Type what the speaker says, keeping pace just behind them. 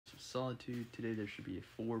Solitude. Today there should be a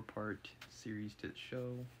 4-part series to the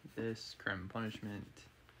show. This, Crime and Punishment,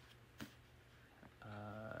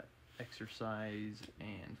 Exercise,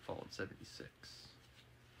 and Fallout 76.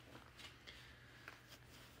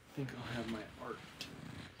 I think I'll have my art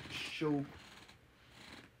show,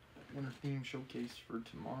 winter theme showcase for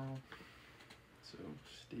tomorrow. So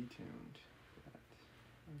stay tuned for that.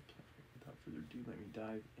 Okay, without further ado, let me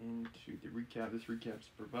dive into the recap. This recap is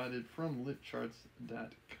provided from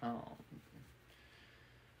litcharts.com.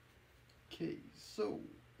 Okay, so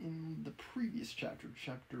in the previous chapter,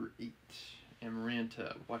 chapter 8,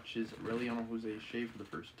 Amaranta watches Aureliano Jose shave for the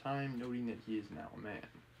first time, noting that he is now a man.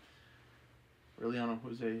 Aureliano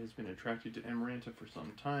Jose has been attracted to Amaranta for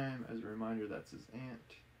some time. As a reminder, that's his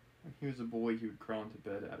aunt. When he was a boy, he would crawl into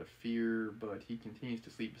bed out of fear, but he continues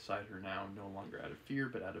to sleep beside her now, no longer out of fear,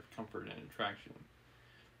 but out of comfort and attraction.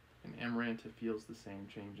 And Amaranta feels the same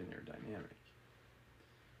change in their dynamic.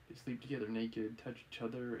 They sleep together naked, touch each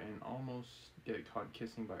other, and almost get caught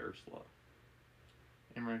kissing by Ursula.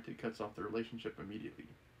 Amaranta cuts off the relationship immediately.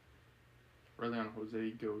 Aureliano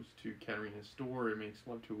Jose goes to Katerina's store and makes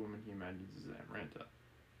love to a woman he imagines is Amaranta.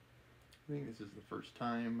 I think this is the first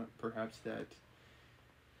time, perhaps, that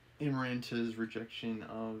Amaranta's rejection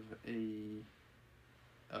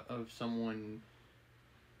of someone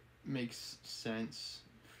makes sense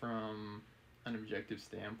from an objective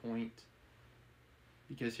standpoint,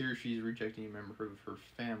 because here she's rejecting a member of her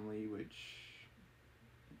family, which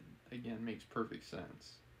again makes perfect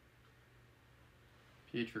sense.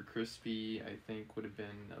 Pietro Crispi, I think, would have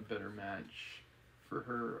been a better match for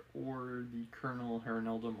her, or the Colonel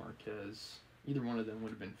Herrinaldo Marquez. Either one of them would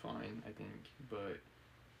have been fine, I think, but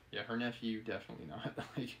yeah, her nephew, definitely not.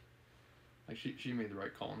 like she made the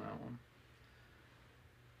right call on that one.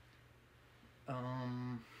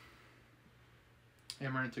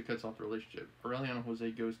 Amaranta cuts off the relationship. Aureliano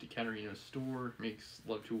Jose goes to Katerina's store, makes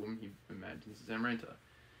love to a woman he imagines is Amaranta.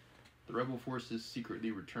 The rebel forces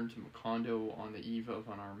secretly return to Macondo on the eve of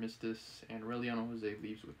an armistice, and Aureliano Jose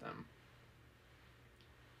leaves with them.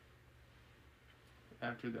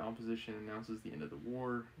 After the opposition announces the end of the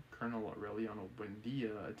war, Colonel Aureliano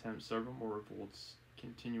Buendia attempts several more revolts,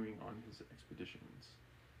 continuing on his expeditions.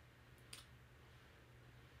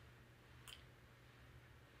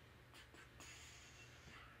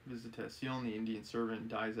 Visitacion, the Indian servant,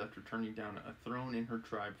 dies after turning down a throne in her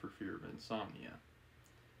tribe for fear of insomnia.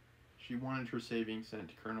 She wanted her savings sent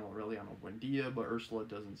to Colonel Aureliano Buendia, but Ursula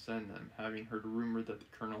doesn't send them, having heard a rumor that the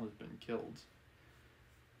colonel has been killed.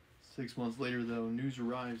 6 months later, though, news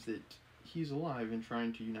arrives that he's alive and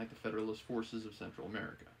trying to unite the Federalist forces of Central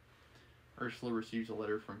America. Ursula receives a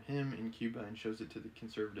letter from him in Cuba and shows it to the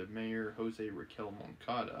conservative mayor, Jose Raquel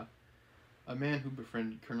Moncada, a man who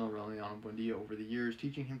befriended Colonel Aureliano Buendia over the years,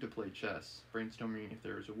 teaching him to play chess, brainstorming if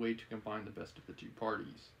there is a way to combine the best of the two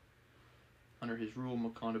parties. Under his rule,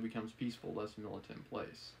 Macondo becomes peaceful, less militant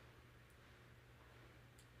place.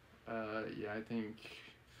 Yeah, I think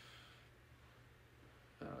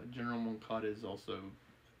General Moncada is also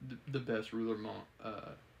the best ruler.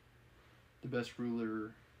 The best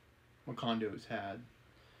ruler Macondo's had.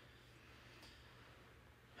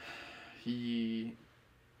 He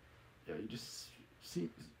just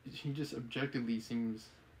objectively seems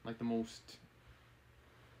like the most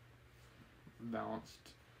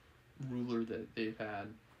balanced ruler that they've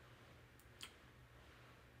had.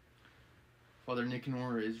 Father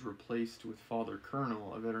Nicanor is replaced with Father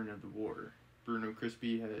Colonel, a veteran of the war. Bruno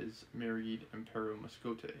Crispi has married Amparo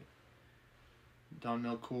Mascote. Don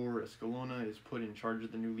Melchor Escalona is put in charge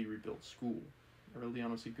of the newly rebuilt school.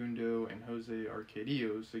 Aureliano Segundo and Jose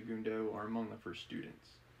Arcadio Segundo are among the first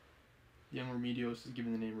students. Young Remedios is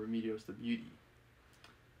given the name Remedios the Beauty.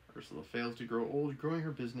 Ursula fails to grow old, growing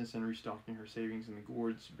her business and restocking her savings in the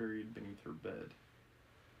gourds buried beneath her bed.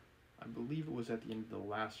 I believe it was at the end of the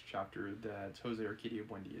last chapter that Jose Arcadio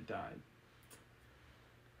Buendia died.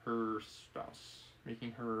 Her spouse,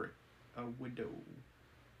 making her a widow.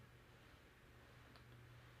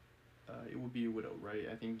 It would be a widow, right?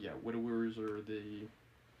 I think, yeah, widowers are the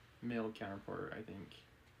male counterpart, I think,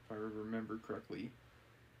 if I remember correctly.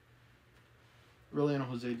 Aureliano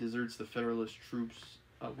Jose deserts the Federalist troops,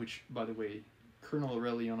 which, by the way, Colonel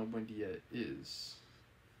Aureliano Buendia is,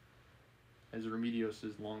 as Remedios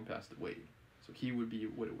is long passed away, so he would be a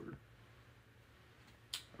widower.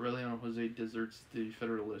 Aureliano Jose deserts the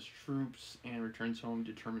Federalist troops and returns home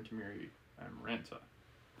determined to marry Amaranta.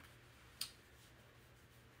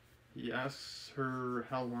 He asks her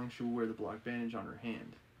how long she will wear the black bandage on her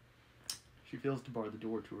hand. She fails to bar the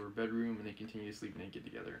door to her bedroom, and they continue to sleep naked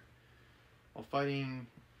together. While fighting,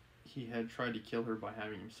 he had tried to kill her by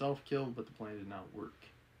having himself killed, but the plan did not work.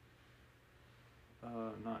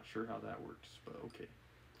 Not sure how that works, but okay.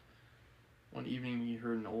 One evening, he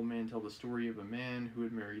heard an old man tell the story of a man who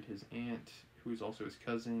had married his aunt, who was also his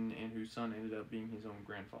cousin, and whose son ended up being his own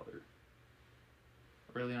grandfather.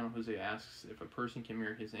 Aureliano Jose asks if a person can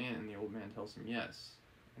marry his aunt, and the old man tells him yes,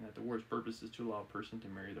 and that the war's purpose is to allow a person to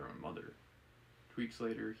marry their own mother. 2 weeks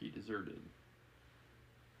later, he deserted.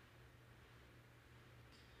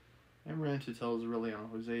 Amaranta tells Aureliano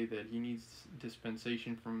Jose that he needs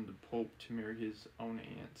dispensation from the Pope to marry his own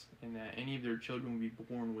aunt, and that any of their children will be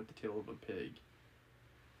born with the tail of a pig.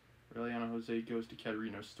 Aureliano Jose goes to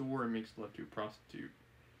Caterino's store and makes love to a prostitute.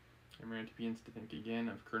 Amaranta begins to think again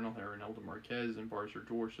of Colonel Arenaldo Marquez and bars her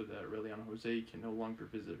door so that Aureliano Jose can no longer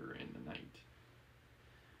visit her in the night.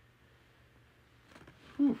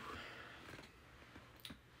 Whew.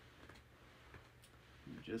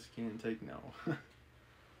 You just can't take no.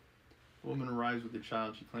 A woman arrives with a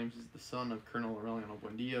child she claims is the son of Colonel Aureliano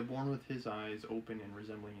Buendia, born with his eyes open and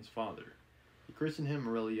resembling his father. He christened him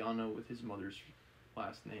Aureliano with his mother's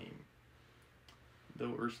last name.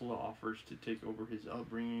 Though Ursula offers to take over his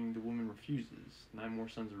upbringing, the woman refuses. 9 more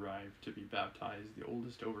sons arrive to be baptized, the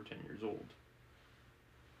oldest over 10 years old.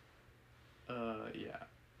 Yeah.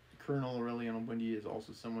 Colonel Aureliano Buendia is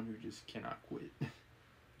also someone who just cannot quit.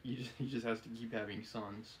 he just has to keep having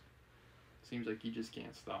sons. Seems like he just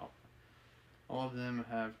can't stop. All of them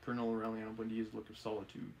have Colonel Aureliano Buendia's look of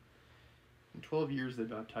solitude. In 12 years, they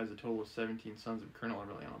baptized a total of 17 sons of Colonel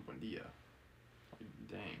Aureliano Buendia. Like,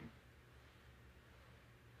 dang.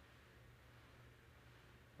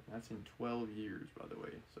 That's in 12 years, by the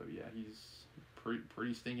way. So yeah, he's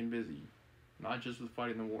pretty stinking busy. Not just with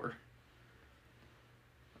fighting the war.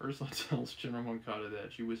 Ursula tells General Moncada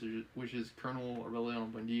that she wishes Colonel Aureliano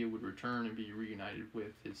Buendia would return and be reunited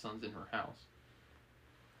with his sons in her house.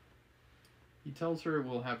 He tells her it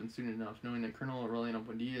will happen soon enough, knowing that Colonel Aureliano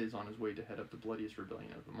Buendia is on his way to head up the bloodiest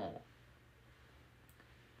rebellion of them all.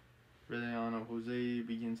 Aureliano Jose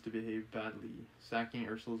begins to behave badly, sacking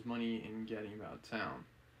Ursula's money and getting out of town.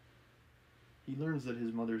 He learns that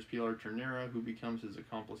his mother is Pilar Ternera, who becomes his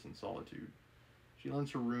accomplice in solitude. She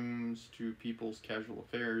lends her rooms to people's casual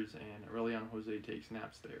affairs, and Aureliano Jose takes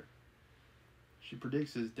naps there. She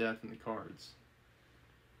predicts his death in the cards.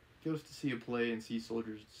 He goes to see a play and sees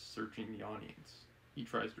soldiers searching the audience. He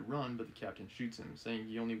tries to run, but the captain shoots him, saying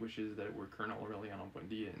he only wishes that it were Colonel Aureliano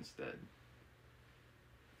Buendia instead.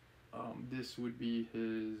 This would be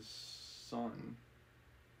his son.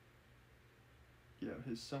 Yeah,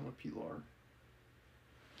 his son with Pilar.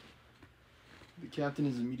 The captain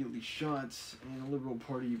is immediately shot, and the Liberal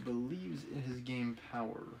Party believes in his game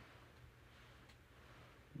power.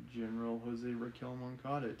 General Jose Raquel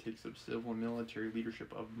Moncada takes up civil and military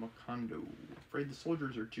leadership of Macondo, afraid the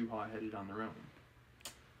soldiers are too hot-headed on their own.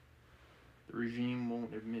 The regime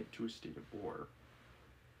won't admit to a state of war.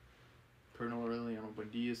 Colonel Aureliano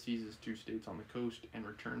Buendia seizes 2 states on the coast and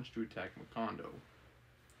returns to attack Macondo.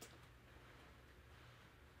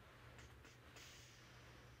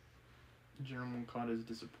 General Moncada is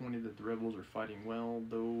disappointed that the rebels are fighting well,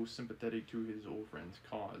 though sympathetic to his old friend's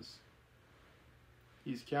cause.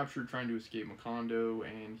 He's captured trying to escape Macondo,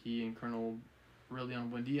 and he and Colonel Aureliano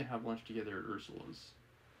Buendia have lunch together at Ursula's.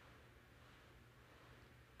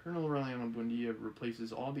 Colonel Aureliano Buendia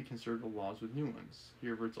replaces all the conservative laws with new ones. He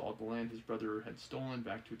reverts all the land his brother had stolen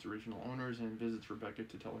back to its original owners and visits Rebecca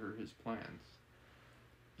to tell her his plans.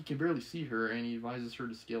 He can barely see her, and he advises her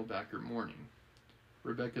to scale back her mourning.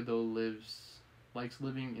 Rebecca, though, likes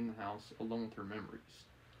living in the house alone with her memories.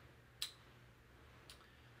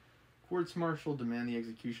 Courts-martial demand the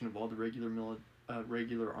execution of all the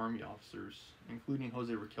regular army officers, including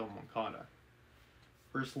Jose Raquel Moncada.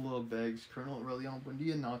 Ursula begs Colonel Aureliano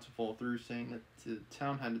Buendia not to fall through, saying that the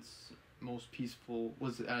town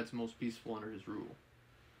was at its most peaceful under his rule.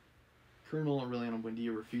 Colonel Aureliano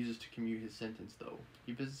Buendia refuses to commute his sentence, though.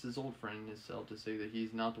 He visits his old friend in his cell to say that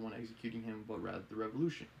he's not the one executing him, but rather the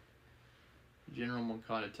revolution. General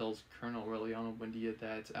Moncada tells Colonel Aureliano Buendia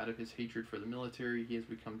that out of his hatred for the military, he has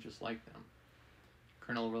become just like them.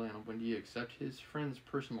 Colonel Aureliano Buendia accepts his friend's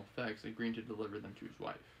personal effects, agreeing to deliver them to his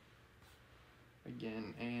wife.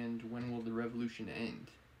 Again, and when will the revolution end?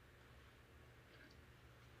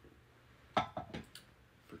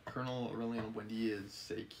 For Colonel Aureliano Buendia's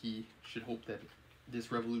sake, he should hope that this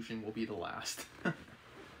revolution will be the last.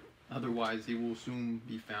 Otherwise, he will soon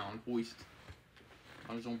be found hoist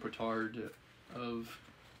on his own petard of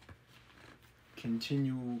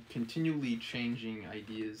continually changing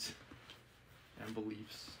ideas and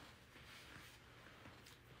beliefs.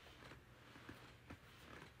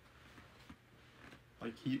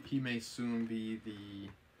 Like he may soon be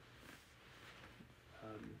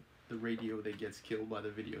the radio that gets killed by the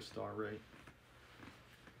video star, right?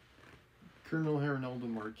 Colonel Hernaldo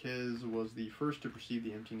Marquez was the first to perceive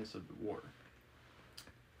the emptiness of the war.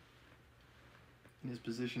 In his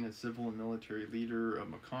position as civil and military leader of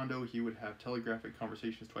Macondo, he would have telegraphic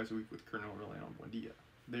conversations twice a week with Colonel Aureliano Buendia.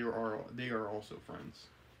 They are also friends.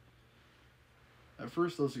 At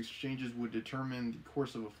first, those exchanges would determine the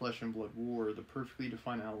course of a flesh and blood war, the perfectly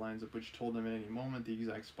defined outlines of which told them at any moment the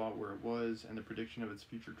exact spot where it was and the prediction of its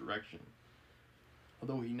future direction.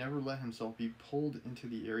 Although he never let himself be pulled into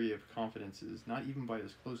the area of confidences, not even by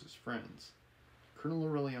his closest friends, Colonel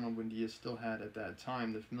Aureliano Buendia still had at that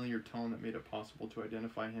time the familiar tone that made it possible to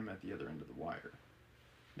identify him at the other end of the wire.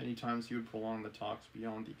 Many times he would prolong the talks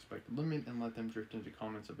beyond the expected limit and let them drift into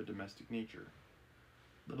comments of a domestic nature.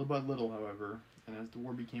 Little by little, however, and as the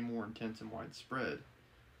war became more intense and widespread,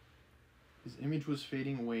 his image was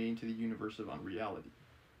fading away into the universe of unreality.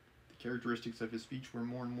 The characteristics of his speech were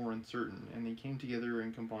more and more uncertain, and they came together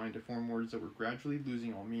and combined to form words that were gradually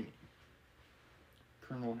losing all meaning.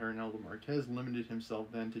 Colonel Hernaldo Marquez limited himself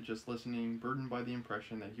then to just listening, burdened by the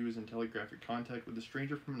impression that he was in telegraphic contact with a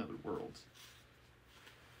stranger from another world.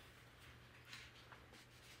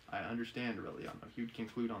 I understand, Aureliano, he would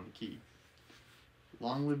conclude on the key.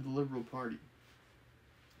 Long live the Liberal Party.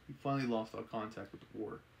 He finally lost all contact with the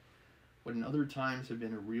war. What in other times had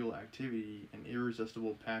been a real activity, an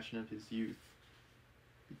irresistible passion of his youth,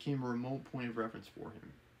 became a remote point of reference for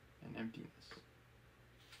him, an emptiness.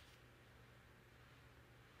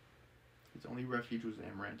 His only refuge was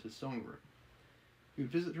Amaranta's sewing room. He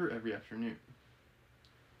would visit her every afternoon.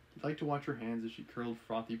 He liked to watch her hands as she curled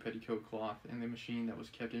frothy petticoat cloth in the machine that was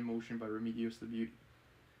kept in motion by Remedios the Beauty.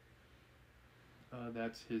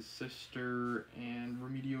 That's his sister, and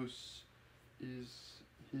Remedios is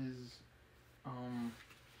his, let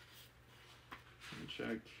me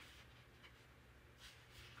check.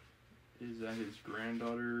 Is that his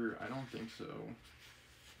granddaughter? I don't think so.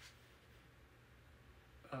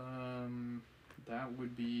 That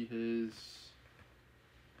would be his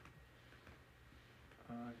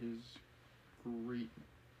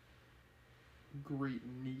great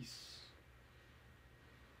niece.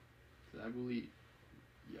 I believe,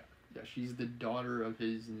 yeah, she's the daughter of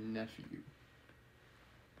his nephew.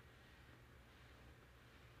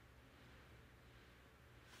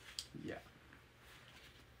 Yeah.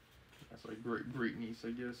 That's like great niece,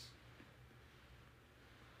 I guess.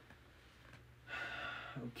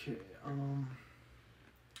 Okay,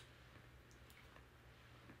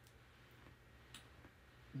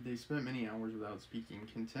 they spent many hours without speaking,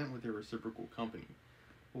 content with their reciprocal company.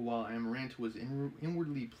 But while Amaranta was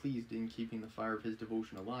inwardly pleased in keeping the fire of his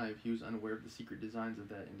devotion alive, he was unaware of the secret designs of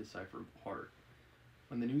that indecipherable heart.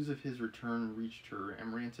 When the news of his return reached her,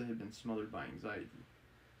 Amaranta had been smothered by anxiety.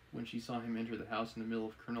 When she saw him enter the house in the middle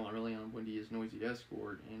of Colonel Aureliano Buendia's noisy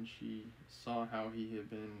escort, and she saw how he had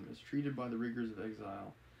been mistreated by the rigors of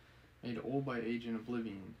exile, made old by age and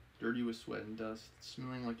oblivion, dirty with sweat and dust,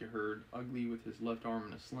 smelling like a herd, ugly with his left arm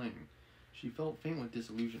in a sling, she felt faint with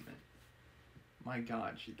disillusionment. My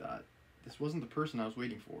God, she thought, this wasn't the person I was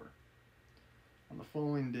waiting for. On the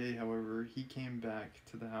following day, however, he came back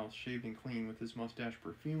to the house shaved and clean, with his mustache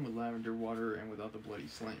perfumed with lavender water and without the bloody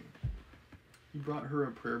sling. He brought her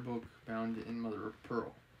a prayer book bound in mother of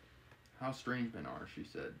pearl. How strange men are, she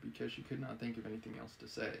said, because she could not think of anything else to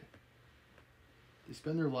say. They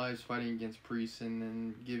spend their lives fighting against priests and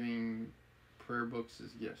then giving prayer books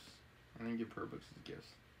as gifts.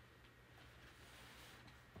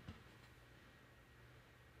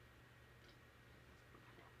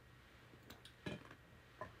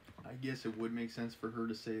 I guess it would make sense for her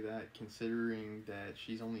to say that, considering that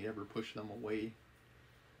she's only ever pushed them away,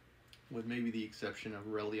 with maybe the exception of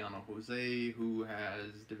Aureliano Jose, who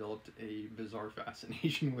has developed a bizarre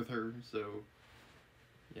fascination with her. So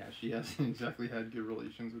yeah, she hasn't exactly had good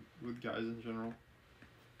relations with guys in general.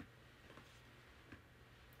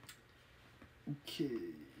 Okay,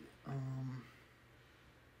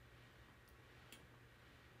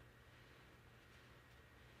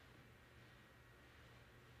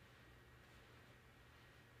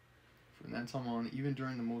 from that time on, even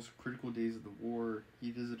during the most critical days of the war,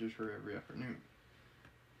 he visited her every afternoon.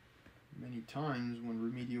 Many times, when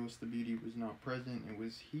Remedios the Beauty was not present, it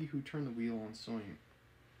was he who turned the wheel on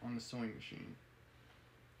the sewing machine.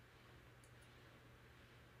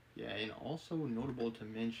 Yeah, and also notable to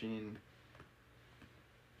mention,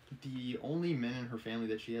 the only men in her family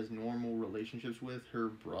that she has normal relationships with, her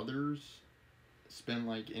brothers, spend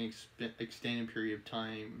like an extended period of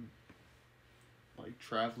time like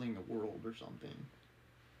traveling the world or something.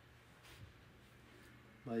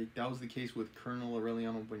 Like, that was the case with Colonel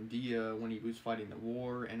Aureliano Buendia when he was fighting the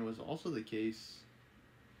war, and it was also the case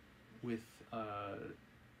with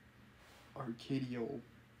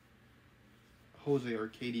Jose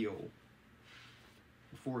Arcadio,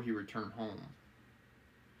 before he returned home.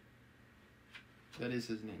 That is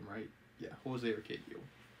his name, right? Yeah, Jose Arcadio,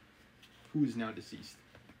 who is now deceased.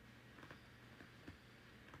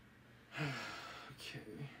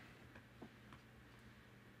 Okay.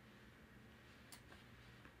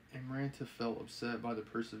 Amaranta felt upset by the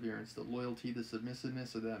perseverance, the loyalty, the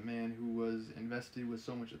submissiveness of that man who was invested with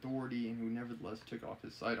so much authority and who nevertheless took off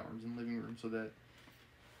his sidearms in the living room so that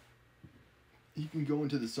he can go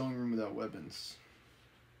into the sewing room without weapons.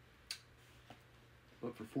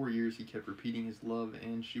 But for 4 years he kept repeating his love,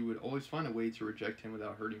 and she would always find a way to reject him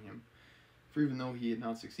without hurting him. For even though he had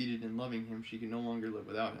not succeeded in loving him, she could no longer live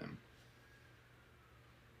without him.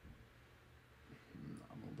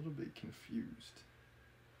 I'm a little bit confused.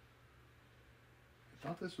 I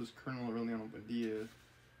thought this was Colonel Aureliano Buendia,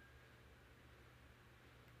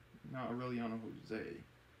 not Aureliano Jose.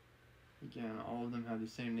 Again, all of them have the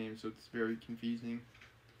same name, so it's very confusing.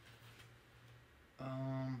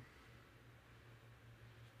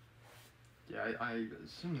 Yeah, I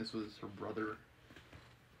assume this was her brother.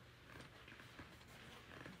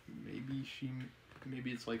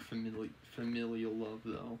 Maybe it's like familial love,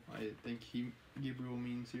 though. I think Gabriel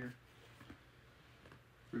means here.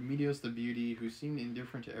 Remedios the beauty, who seemed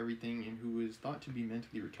indifferent to everything and who was thought to be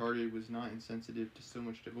mentally retarded, was not insensitive to so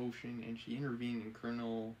much devotion, and she intervened in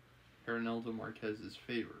Colonel Hernaldo Marquez's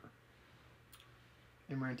favor.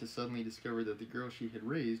 Amaranta suddenly discovered that the girl she had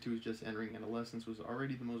raised, who was just entering adolescence, was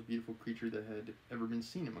already the most beautiful creature that had ever been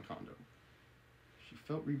seen in Macondo. She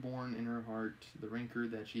felt reborn in her heart the rancor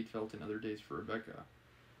that she had felt in other days for Rebecca.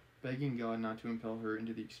 Begging God not to impel her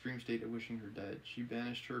into the extreme state of wishing her dead, she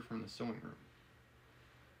banished her from the sewing room.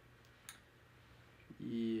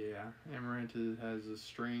 Yeah, Amaranta has a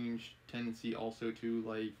strange tendency also to,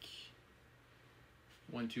 like,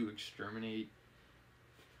 want to exterminate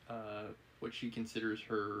what she considers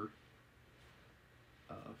her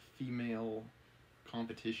female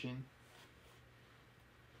competition.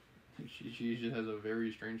 She just has a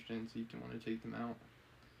very strange tendency to want to take them out.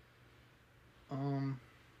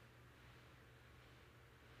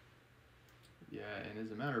 Yeah, and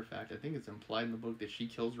as a matter of fact, I think it's implied in the book that she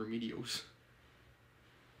kills Remedios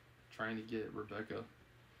trying to get Rebecca,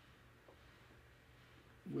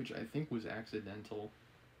 which I think was accidental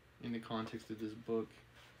in the context of this book.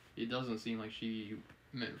 It doesn't seem like she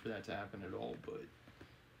meant for that to happen at all, but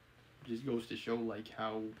it just goes to show, like,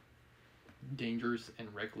 how dangerous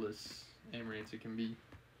and reckless Amaranta can be.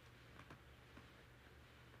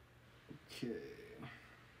 Okay.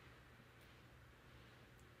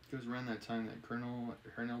 It was around that time that Colonel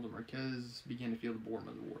Hernaldo Marquez began to feel the boredom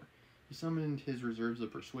of the war. He summoned his reserves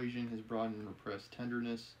of persuasion, his broad and repressed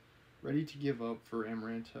tenderness, ready to give up for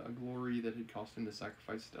Amaranta a glory that had cost him the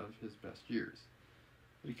sacrifice of his best years.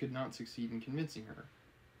 But he could not succeed in convincing her.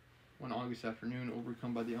 One August afternoon,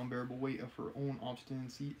 overcome by the unbearable weight of her own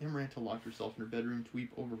obstinacy, Amaranta locked herself in her bedroom to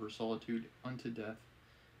weep over her solitude unto death,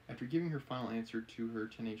 after giving her final answer to her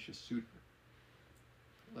tenacious suitor.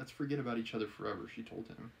 "Let's forget about each other forever," she told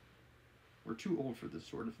him. "We're too old for this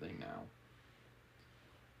sort of thing now."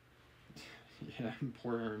 Yeah,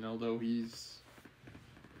 poor Arnaldo, he's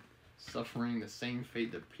suffering the same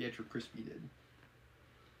fate that Pietro Crispi did.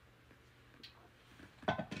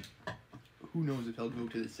 Who knows if he'll go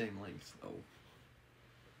to the same lengths, though.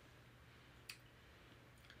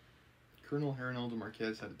 Colonel Hernaldo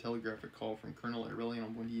Marquez had a telegraphic call from Colonel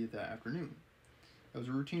Aureliano Buendia that afternoon. It was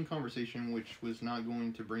a routine conversation which was not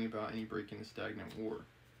going to bring about any break in the stagnant war.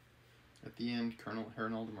 At the end, Colonel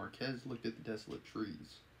Hernaldo Marquez looked at the desolate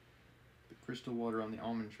trees, the crystal water on the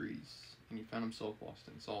almond trees, and he found himself lost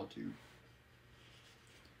in solitude.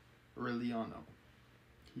 "Aureliano,"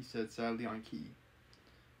 he said sadly on key.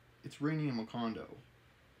 "It's raining in Macondo."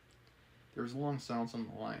 There was a long silence on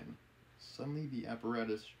the line. Suddenly the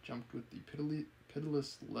apparatus jumped with the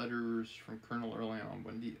pitiless letters from Colonel Aureliano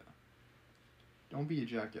Buendia. "Don't be a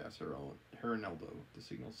jackass, Hernaldo," the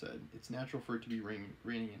signal said. "It's natural for it to be raining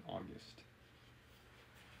in August."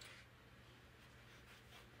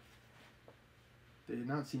 They had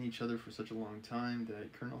not seen each other for such a long time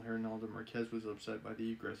that Colonel Hernaldo Marquez was upset by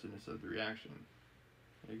the aggressiveness of the reaction.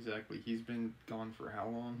 Exactly, he's been gone for how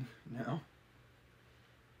long now?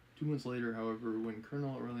 2 months later, however, when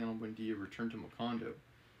Colonel Aureliano Buendia returned to Macondo,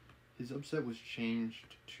 his upset was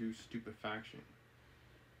changed to stupefaction.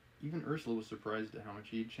 Even Ursula was surprised at how much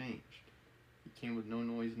he had changed. He came with no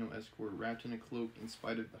noise, no escort, wrapped in a cloak in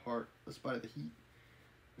spite of the heat.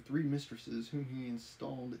 3 mistresses whom he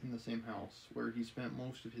installed in the same house, where he spent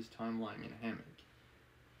most of his time lying in a hammock.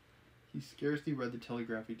 He scarcely read the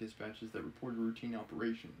telegraphic dispatches that reported routine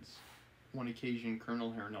operations. One occasion,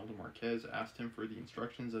 Colonel Hernaldo Marquez asked him for the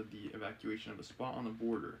instructions of the evacuation of a spot on the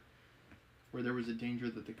border, where there was a danger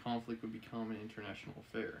that the conflict would become an international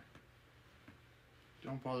affair.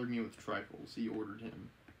 "Don't bother me with trifles," he ordered him.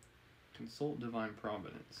 "Consult divine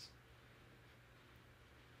providence."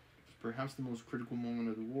 It was perhaps the most critical moment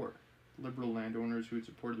of the war. Liberal landowners who had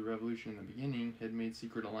supported the revolution in the beginning had made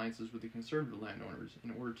secret alliances with the conservative landowners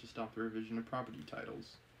in order to stop the revision of property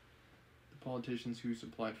titles. The politicians who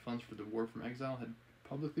supplied funds for the war from exile had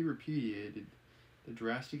publicly repudiated the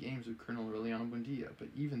drastic aims of Colonel Aureliano Buendia, but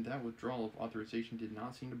even that withdrawal of authorization did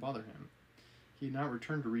not seem to bother him. He had not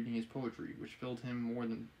returned to reading his poetry, which filled more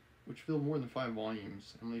than 5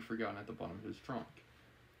 volumes and lay forgotten at the bottom of his trunk.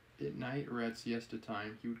 At night or at siesta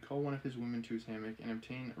time, he would call one of his women to his hammock and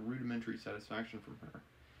obtain a rudimentary satisfaction from her.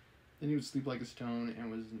 Then he would sleep like a stone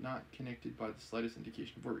and was not connected by the slightest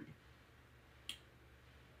indication of worry.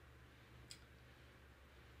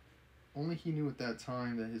 Only he knew at that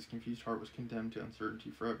time that his confused heart was condemned to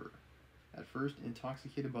uncertainty forever. At first,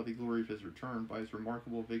 intoxicated by the glory of his return, by his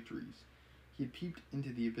remarkable victories, he had peeped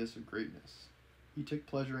into the abyss of greatness. He took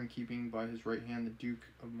pleasure in keeping by his right hand the Duke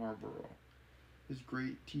of Marlborough, his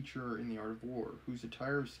great teacher in the art of war, whose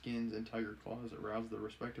attire of skins and tiger claws aroused the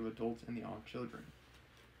respect of adults and the awe of children.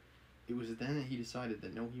 It was then that he decided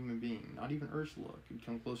that no human being, not even Ursula, could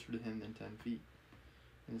come closer to him than 10 feet.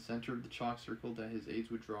 In the center of the chalk circle that his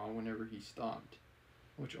aides would draw whenever he stopped,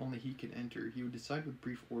 which only he could enter, he would decide with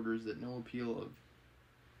brief orders that had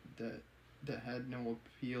no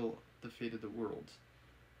appeal the fate of the world.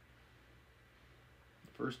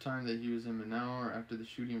 The first time that he was in Manaur after the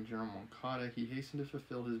shooting of General Moncada, he hastened to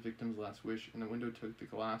fulfill his victim's last wish, and the widow took the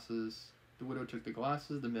glasses,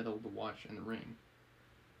 the medal, the watch, and the ring.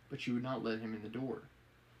 But she would not let him in the door.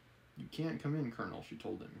 "You can't come in, Colonel," she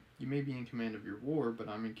told him. "You may be in command of your war, but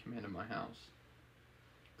I'm in command of my house."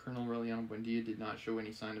 Colonel Aureliano Buendia did not show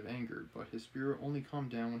any sign of anger, but his spirit only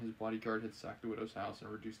calmed down when his bodyguard had sacked the widow's house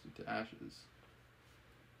and reduced it to ashes.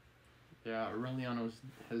 Yeah, Aureliano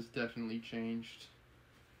has definitely changed.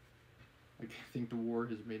 I think the war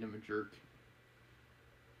has made him a jerk.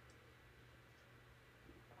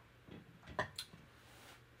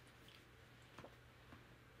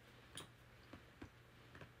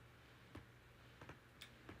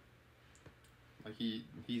 Like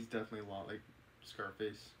he's definitely a lot like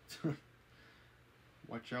Scarface.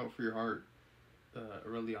 "Watch out for your heart,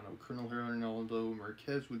 Aureliano," Colonel Hernaldo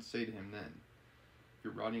Marquez would say to him then.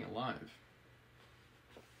 "You're rotting alive."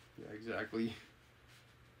 Yeah, exactly.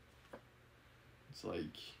 It's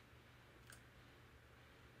like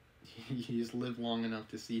he's lived long enough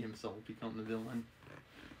to see himself become the villain,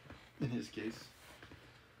 in his case.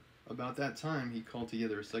 About that time, he called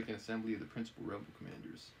together a second assembly of the principal rebel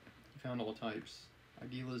commanders. He found all types: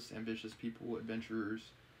 idealists, ambitious people,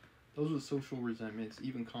 adventurers, those with social resentments,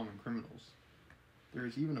 even common criminals. There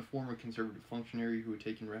is even a former conservative functionary who had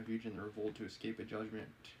taken refuge in the revolt to escape a judgment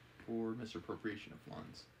for misappropriation of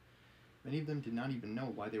funds. Many of them did not even know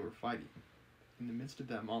why they were fighting. In the midst of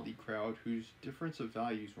that motley crowd, whose difference of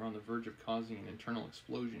values were on the verge of causing an internal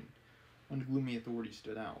explosion, one gloomy authority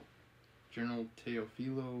stood out: General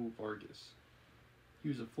Teofilo Vargas. He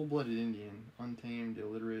was a full-blooded Indian, untamed,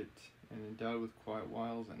 illiterate, and endowed with quiet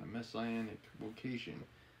wiles and a messianic vocation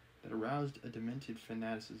that aroused a demented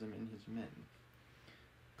fanaticism in his men.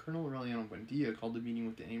 Colonel Aureliano Buendia called a meeting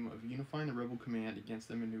with the aim of unifying the rebel command against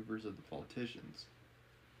the maneuvers of the politicians.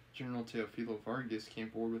 General Teofilo Vargas came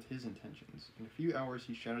forward with his intentions. In a few hours,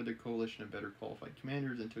 he shattered the coalition of better qualified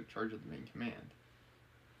commanders and took charge of the main command.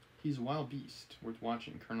 "He's a wild beast, worth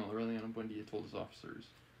watching," Colonel Aureliano Buendia told his officers.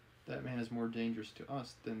 "That man is more dangerous to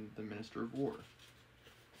us than the Minister of War."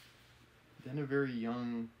 Then a very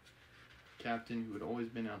young captain, who had always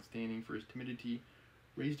been outstanding for his timidity,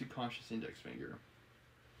 raised a cautious index finger.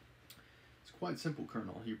 "It's quite simple,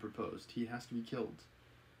 Colonel," he proposed. "He has to be killed."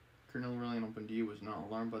 Colonel Aureliano Buendia was not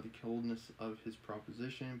alarmed by the coldness of his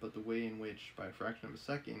proposition, but the way in which, by a fraction of a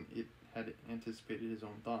second, it had anticipated his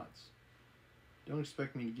own thoughts. "Don't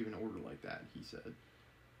expect me to give an order like that," he said.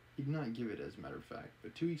 He did not give it, as a matter of fact,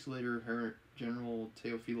 but 2 weeks later, General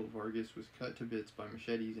Teofilo Vargas was cut to bits by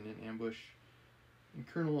machetes in an ambush, and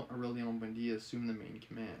Colonel Aureliano Buendia assumed the main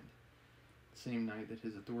command. The same night that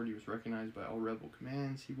his authority was recognized by all rebel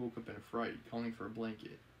commands, he woke up in a fright, calling for a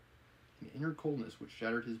blanket. An inner coldness which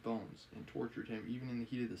shattered his bones and tortured him even in the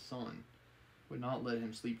heat of the sun would not let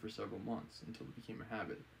him sleep for several months, until it became a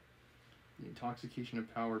habit. The intoxication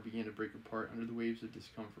of power began to break apart under the waves of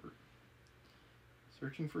discomfort.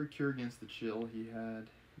 Searching for a cure against the chill, he had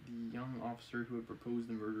the young officer who had proposed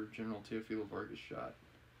the murder of General Teofilo Vargas shot.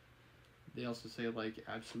 They also say, like,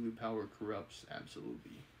 absolute power corrupts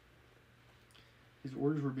absolutely. His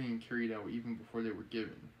orders were being carried out even before they were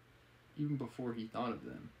given, even before he thought of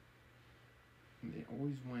them. And they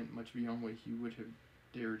always went much beyond what he would have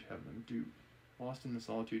dared have them do. Lost in the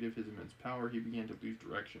solitude of his immense power, he began to lose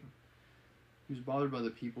direction. He was bothered by the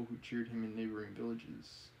people who cheered him in neighboring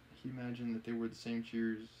villages. He imagined that they were the same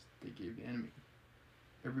cheers they gave the enemy.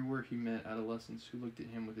 Everywhere he met adolescents who looked at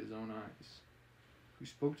him with his own eyes, who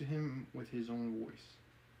spoke to him with his own voice,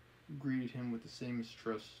 who greeted him with the same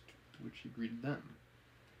mistrust with which he greeted them,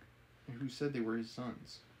 and who said they were his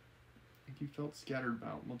sons. And he felt scattered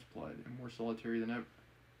about, multiplied, and more solitary than ever.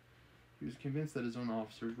 He was convinced that his own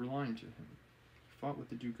officers were lying to him. He fought with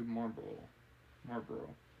the Duke of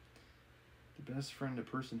Marlborough. The best friend a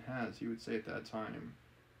person has, he would say at that time,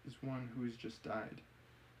 is one who has just died.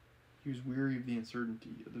 He was weary of the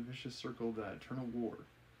uncertainty, of the vicious circle of that eternal war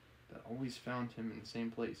that always found him in the same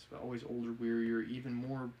place, but always older, wearier, even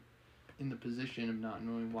more in the position of not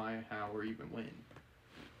knowing why, how, or even when.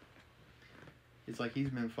 It's like he's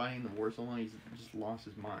been fighting the war so long he's just lost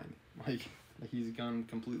his mind. Like he's gone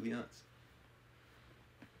completely nuts.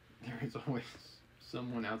 There is always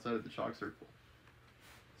someone outside of the chalk circle.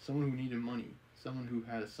 Someone who needed money. Someone who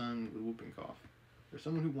had a son with whooping cough. Or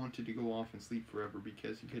someone who wanted to go off and sleep forever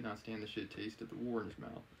because he could not stand the shit taste of the war in his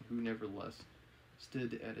mouth, and who nevertheless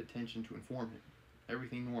stood at attention to inform him.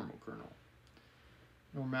 Everything normal, Colonel.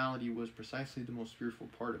 Normality was precisely the most fearful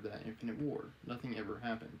part of that infinite war. Nothing ever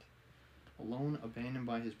happened. Alone, abandoned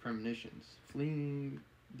by his premonitions, fleeing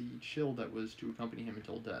the chill that was to accompany him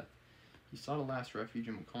until death, he sought a last refuge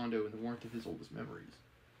in Macondo in the warmth of his oldest memories.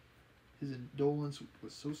 His indolence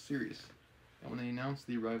was so serious that when they announced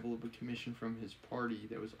the arrival of a commission from his party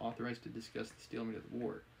that was authorized to discuss the stalemate of the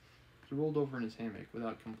war, he rolled over in his hammock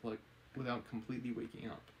without completely waking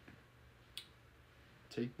up.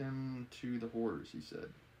 "Take them to the horrors," he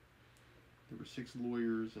said. There were 6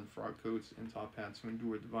 lawyers in frock coats and top hats who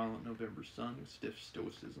endured the violent November sun with stiff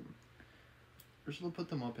stoicism. Ursula put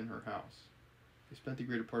them up in her house. They spent the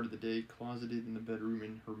greater part of the day closeted in the bedroom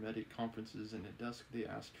in hermetic conferences, and at dusk they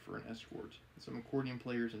asked for an escort and some accordion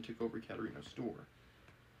players and took over Caterino's store.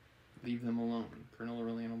 "Leave them alone," Colonel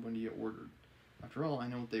Aureliano Buendia ordered. "After all, I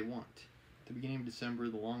know what they want." At the beginning of December,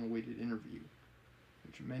 the long-awaited interview,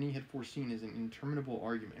 which many had foreseen as an interminable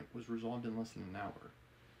argument, was resolved in less than an hour.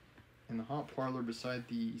 In the hot parlor beside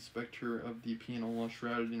the spectre of the pianola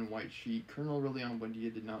shrouded in a white sheet, Colonel Aureliano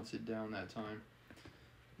Buendia did not sit down that time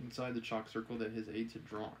inside the chalk circle that his aides had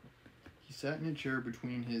drawn. He sat in a chair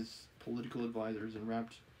between his political advisors and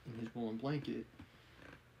wrapped in his woolen blanket.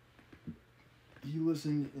 He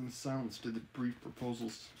listened in silence to the brief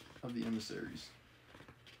proposals of the emissaries.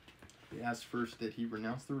 They asked first that he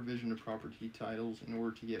renounce the revision of property titles in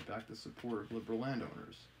order to get back the support of liberal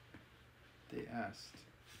landowners. They asked,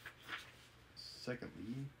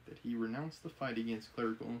 secondly, that he renounce the fight against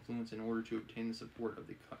clerical influence in order to obtain the support of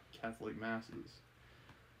the Catholic masses.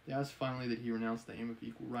 They asked finally that he renounce the aim of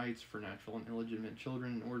equal rights for natural and illegitimate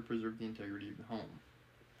children in order to preserve the integrity of the home.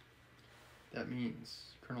 "That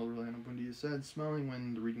means," Colonel Aureliano Buendia said, smiling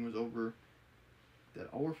when the reading was over, "that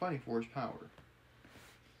all we're fighting for is power."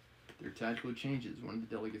 "There are tactical changes," one of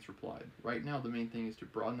the delegates replied. "Right now the main thing is to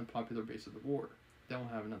broaden the popular base of the war. Then we'll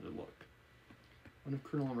have another look." One of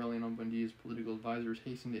Colonel Aureliano Buendia's political advisors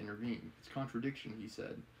hastened to intervene. "It's contradiction," he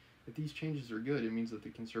said. "If these changes are good, it means that the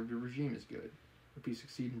conservative regime is good. If we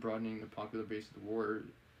succeed in broadening the popular base of the war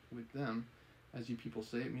with them, as you people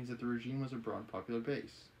say, it means that the regime was a broad popular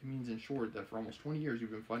base. It means, in short, that for almost 20 years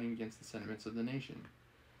you've been fighting against the sentiments of the nation."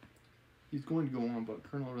 He was going to go on, but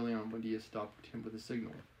Colonel Aureliano Buendia stopped him with a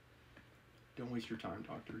signal. "Don't waste your time,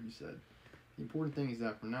 Doctor," he said. "The important thing is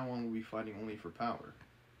that from now on we'll be fighting only for power."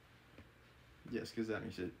 "Yes, because that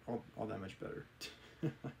makes it all that much better."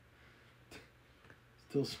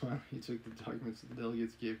 Still smiling, he took the documents the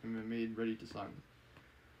delegates gave him and made ready to sign them.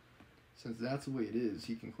 "Since that's the way it is,"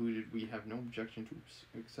 he concluded, "we have no objection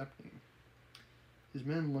to accepting." His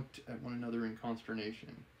men looked at one another in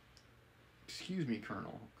consternation. "Excuse me,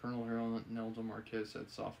 Colonel," Colonel Ronaldo Marquez said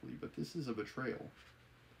softly, "but this is a betrayal."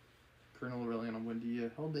 Colonel Aureliano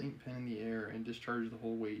Buendia held the ink pen in the air and discharged the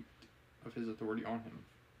whole weight of his authority on him.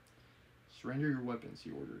 "Surrender your weapons,"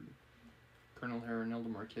 he ordered. Colonel Ronaldo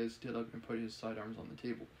Marquez stood up and put his sidearms on the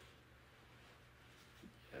table.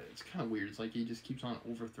 It's kind of weird. It's like he just keeps on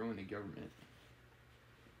overthrowing the government.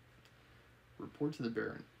 "Report to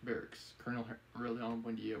the barracks," Colonel Aureliano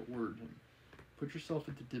Buendia ordered him. "Put yourself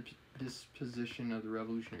at the disposition of the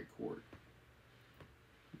Revolutionary Court."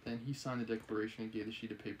 Then he signed the declaration and gave the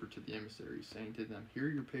sheet of paper to the emissaries, saying to them, "Here are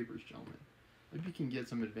your papers, gentlemen. Maybe you can get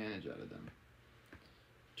some advantage out of them."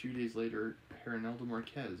 2 days later, Hernaldo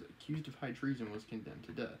Marquez, accused of high treason, was condemned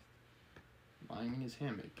to death. Lying in his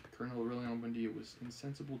hammock, Colonel Aureliano Buendia was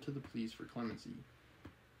insensible to the pleas for clemency.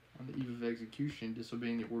 On the eve of execution,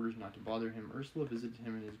 disobeying the orders not to bother him, Ursula visited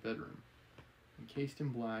him in his bedroom. Encased in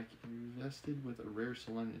black and invested with a rare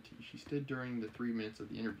solemnity, she stood during the 3 minutes of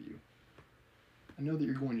the interview. "I know that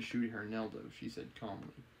you're going to shoot Hernaldo," she said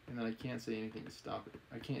calmly, "and that I can't say anything to stop it.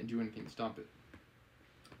 I can't do anything to stop it.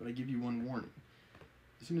 But I give you one warning.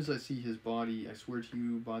 As soon as I see his body, I swear to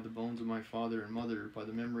you by the bones of my father and mother, by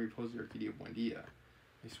the memory of Jose Arcadio Buendia,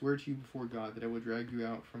 I swear to you before God that I will drag you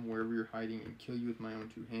out from wherever you're hiding and kill you with my own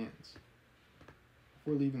 2 hands."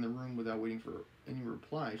 Before leaving the room without waiting for any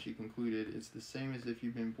reply, she concluded, "It's the same as if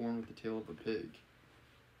you'd been born with the tail of a pig."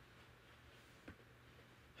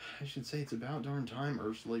 I should say it's about darn time,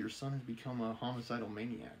 Ursula. Your son has become a homicidal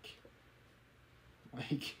maniac.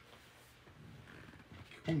 Like,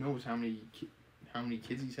 who knows how many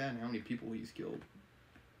kids he's had and how many people he's killed.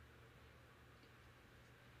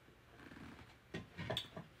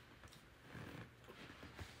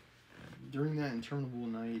 During that interminable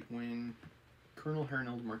night, when Colonel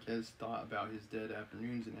Hernaldo Marquez thought about his dead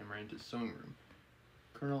afternoons in Amaranta's sewing room,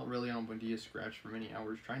 Colonel Aureliano Buendia scratched for many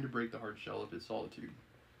hours, trying to break the hard shell of his solitude.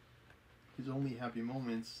 His only happy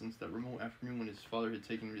moments since that remote afternoon when his father had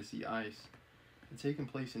taken him to see ice had taken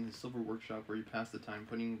place in his silver workshop, where he passed the time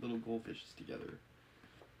putting little goldfishes together.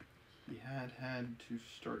 He had had to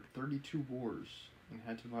start 32 wars and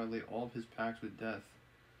had to violate all of his pacts with death,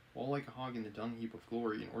 all like a hog in the dung heap of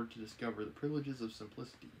glory, in order to discover the privileges of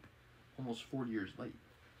simplicity, almost 40 years late.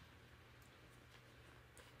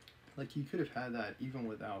 Like, he could have had that even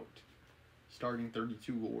without starting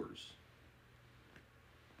 32 wars.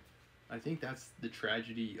 I think that's the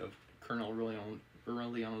tragedy of Colonel Aureliano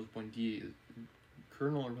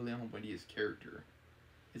Buendia's character.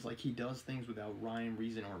 It's like he does things without rhyme,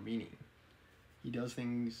 reason, or meaning. He does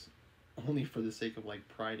things only for the sake of, like,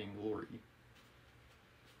 pride and glory.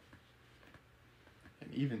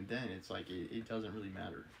 And even then, it's like it doesn't really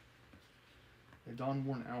matter. At dawn,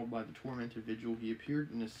 worn out by the tormented vigil, he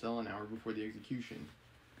appeared in his cell an hour before the execution.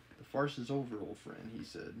 "The farce is over, old friend," he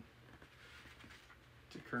said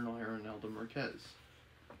to Colonel Hernaldo Marquez.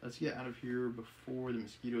 "Let's get out of here before the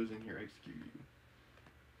mosquitoes in here execute you."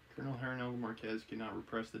 Colonel Hernaldo Marquez could not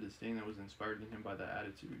repress the disdain that was inspired in him by that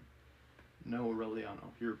attitude. "No,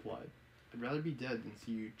 Aureliano," he replied. "I'd rather be dead than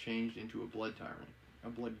see you changed into a bloody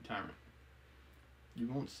tyrant." "You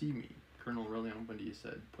won't see me," Colonel Aureliano Buendia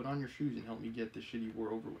said. "Put on your shoes and help me get this shitty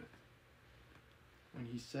war over with." When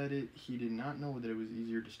he said it, he did not know that it was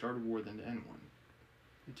easier to start a war than to end one.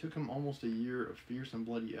 It took him almost a year of fierce and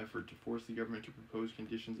bloody effort to force the government to propose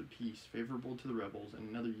conditions of peace favorable to the rebels, and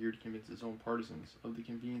another year to convince his own partisans of the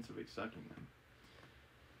convenience of accepting them.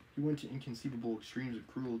 He went to inconceivable extremes of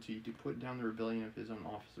cruelty to put down the rebellion of his own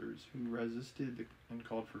officers, who resisted and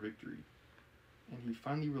called for victory, and he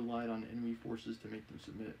finally relied on enemy forces to make them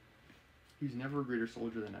submit. He was never a greater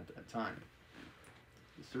soldier than at that time.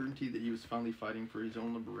 The certainty that he was finally fighting for his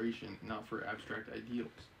own liberation, not for abstract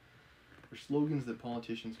ideals, or slogans that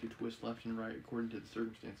politicians could twist left and right according to the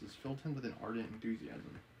circumstances, filled him with an ardent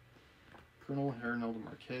enthusiasm. Colonel Hernaldo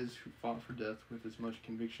Marquez, who fought for death with as much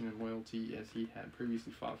conviction and loyalty as he had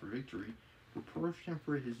previously fought for victory, reproached him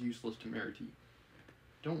for his useless temerity.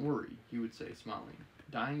 "Don't worry," he would say, smiling.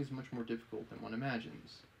 "Dying is much more difficult than one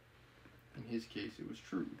imagines." In his case, it was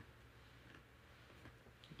true.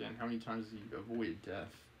 Again, how many times has he avoided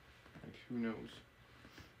death? Like, who knows?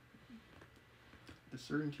 The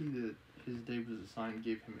certainty that his day was assigned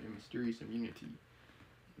gave him a mysterious immunity,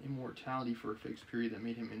 immortality for a fixed period that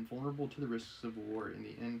made him invulnerable to the risks of war. In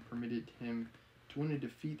the end, permitted him to win a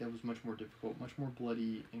defeat that was much more difficult, much more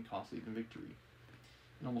bloody and costly than victory.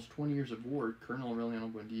 In almost 20 years of war, Colonel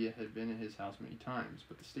Aureliano Buendia had been at his house many times,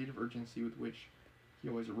 but the state of urgency with which he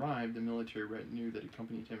always arrived, the military retinue that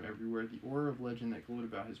accompanied him everywhere, the aura of legend that glowed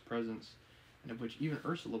about his presence, and of which even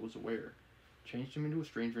Ursula was aware, changed him into a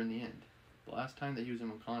stranger in the end. The last time that he was in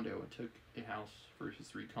Mocondo and took a house for his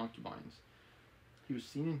 3 concubines, he was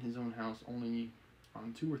seen in his own house only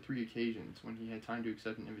on 2 or 3 occasions when he had time to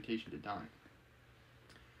accept an invitation to dine.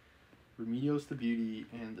 Remedios the Beauty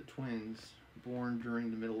and the twins, born during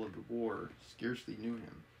the middle of the war, scarcely knew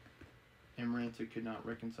him. Amaranta could not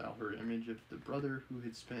reconcile her image of the brother who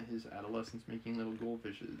had spent his adolescence making little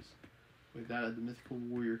goldfishes with that of the mythical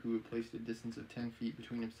warrior who had placed a distance of 10 feet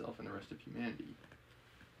between himself and the rest of humanity.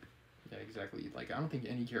 Yeah, exactly. Like, I don't think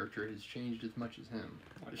any character has changed as much as him.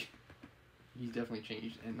 Like, he's definitely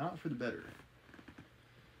changed, and not for the better.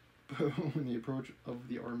 But when the approach of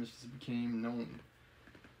the armistice became known,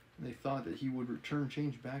 they thought that he would return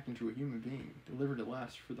changed back into a human being, delivered at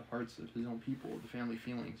last for the hearts of his own people, the family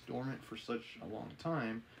feelings, dormant for such a long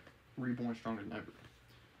time, reborn stronger than ever.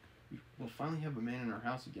 "We'll finally have a man in our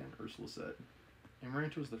house again," Ursula said.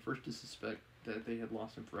 Amaranta was the first to suspect that they had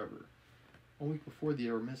lost him forever. 1 week before the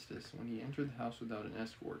armistice, when he entered the house without an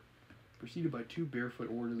escort, preceded by 2 barefoot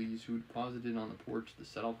orderlies who deposited on the porch the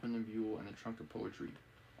settlement and mule and the trunk of poetry,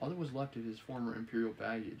 all that was left of his former imperial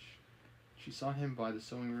baggage, she saw him by the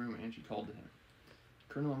sewing room and she called to him.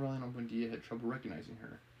 Colonel Aureliano Buendia had trouble recognizing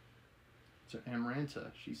her. "So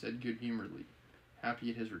Amaranta," she said good-humoredly,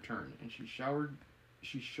 happy at his return, and she showed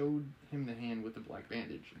him the hand with the black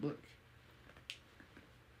bandage. "Look."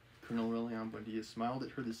 Colonel Aureliano Buendia smiled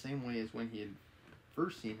at her the same way as when he had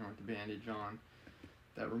first seen her with the bandage on,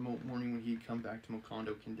 that remote morning when he had come back to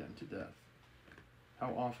Mokondo condemned to death.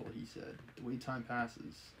 "How awful," he said, "the way time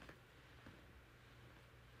passes."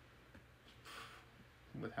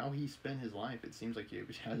 With how he spent his life, it seems like it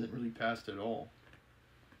hasn't really passed at all.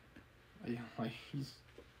 Like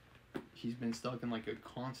he's been stuck in like a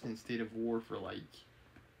constant state of war for like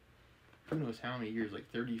who knows how many years, like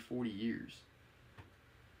 30, 40 years.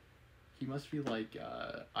 He must feel like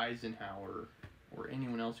Eisenhower or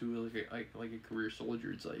anyone else who was like a career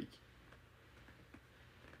soldier. It's like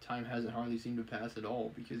time hasn't hardly seemed to pass at all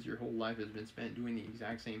because your whole life has been spent doing the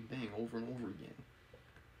exact same thing over and over again.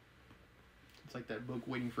 It's like that book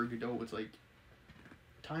Waiting for Godot. It's like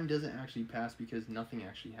time doesn't actually pass because nothing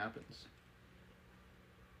actually happens.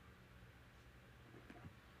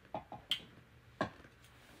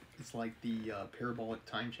 It's like the parabolic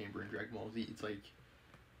time chamber in Dragon Ball Z. It's like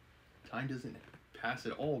time doesn't pass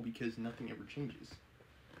at all because nothing ever changes.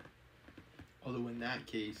 Although in that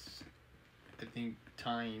case, I think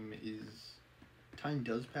time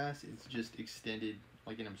does pass, it's just extended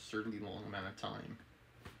like an absurdly long amount of time.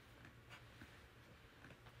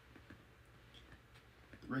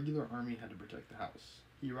 The regular army had to protect the house.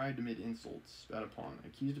 He arrived amid insults, spat upon,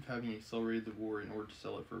 accused of having accelerated the war in order to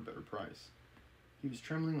sell it for a better price. He was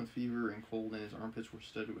trembling with fever and cold, and his armpits were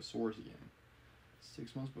studded with sores again.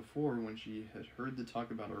 6 months before, when she had heard the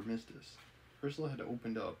talk about armistice, Ursula had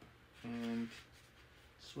opened up and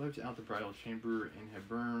swept out the bridal chamber and had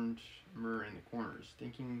burned myrrh in the corners,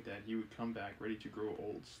 thinking that he would come back ready to grow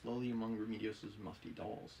old, slowly among Remedios' musty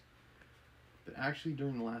dolls. But actually,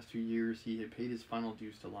 during the last 2 years, he had paid his final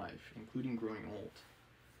dues to life, including growing old.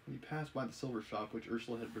 When he passed by the silver shop, which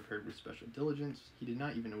Ursula had prepared with special diligence, he did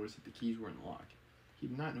not even notice that the keys were in the lock. He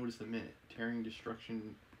did not notice the minute, tearing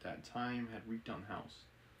destruction that time had wreaked on the house.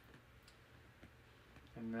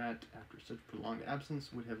 And that, after such prolonged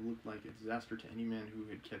absence, would have looked like a disaster to any man who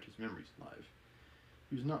had kept his memories alive.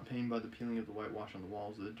 He was not pained by the peeling of the whitewash on the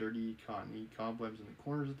walls, the dirty, cottony cobwebs in the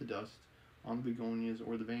corners of the dust, on the begonias,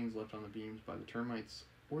 or the veins left on the beams by the termites,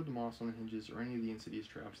 or the moss on the hinges, or any of the insidious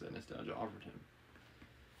traps that nostalgia offered him.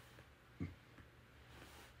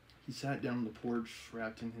 He sat down on the porch,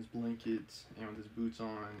 wrapped in his blankets and with his boots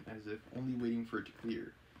on, as if only waiting for it to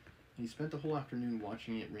clear. He spent the whole afternoon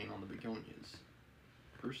watching it rain on the begonias.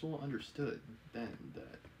 Ursula understood then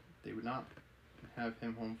that they would not have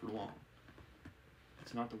him home for long.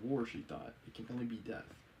 It's not the war, she thought. It can only be death.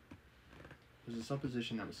 It was a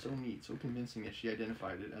supposition that was so neat, so convincing that she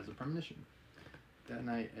identified it as a premonition. That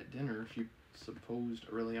night at dinner, she supposed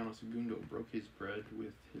Aureliano Segundo broke his bread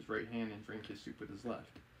with his right hand and drank his soup with his left.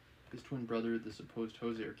 His twin brother, the supposed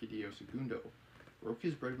Jose Arcadio Segundo, broke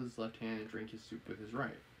his bread with his left hand and drank his soup with his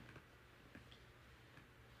right.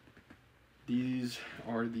 These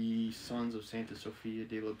are the sons of Santa Sofia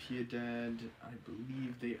de la Piedad. I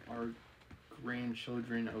believe they are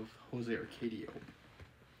grandchildren of Jose Arcadio,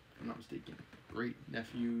 if I'm not mistaken. Great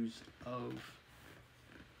nephews of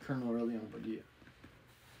Colonel Aureliano Buendia.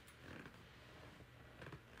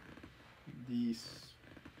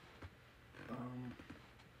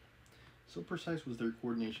 So precise was their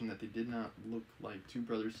coordination that they did not look like two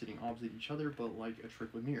brothers sitting opposite each other, but like a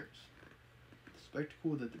trick with mirrors. The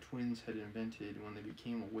spectacle that the twins had invented when they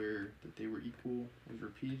became aware that they were equal was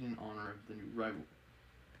repeated in honor of the new rival.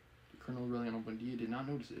 Colonel Aureliano Buendia did not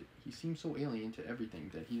notice it. He seemed so alien to everything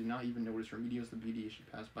that he did not even notice Remedios the beauty as she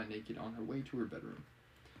passed by naked on her way to her bedroom.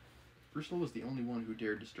 Ursula was the only one who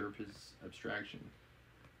dared disturb his abstraction.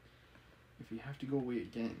 "If we have to go away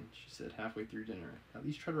again," she said halfway through dinner, "at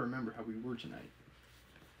least try to remember how we were tonight."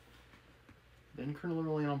 Then Colonel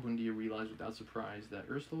Aureliano Buendia realized without surprise that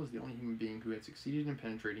Ursula was the only human being who had succeeded in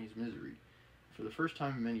penetrating his misery. For the first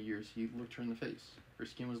time in many years, he looked her in the face. Her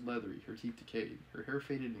skin was leathery, her teeth decayed, her hair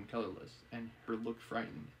faded and colorless, and her look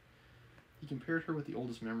frightened. He compared her with the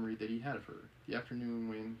oldest memory that he had of her, the afternoon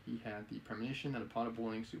when he had the premonition that a pot of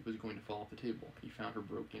boiling soup was going to fall off the table. He found her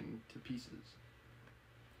broken to pieces.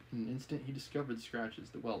 In an instant, he discovered the scratches,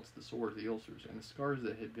 the welts, the sores, the ulcers, and the scars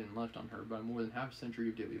that had been left on her by more than half a century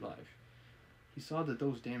of daily life. He saw that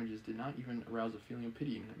those damages did not even arouse a feeling of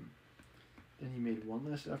pity in him. Then he made one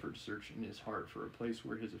last effort to search in his heart for a place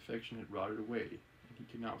where his affection had rotted away, and he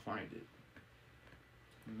could not find it.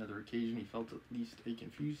 On another occasion, he felt at least a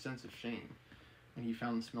confused sense of shame when he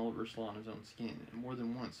found the smell of Ursula on his own skin, and more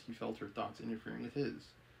than once he felt her thoughts interfering with his.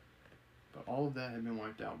 But all of that had been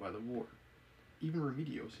wiped out by the war. Even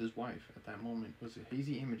Remedios, his wife, at that moment, was a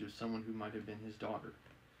hazy image of someone who might have been his daughter.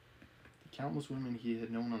 The countless women he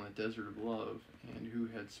had known on the desert of love, and who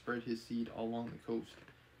had spread his seed all along the coast,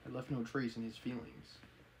 had left no trace in his feelings.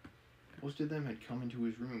 Most of them had come into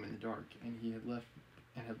his room in the dark, and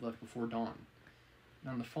had left before dawn. And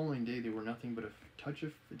on the following day they were nothing but a touch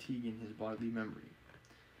of fatigue in his bodily memory.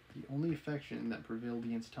 The only affection that prevailed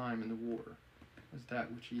against time in the war was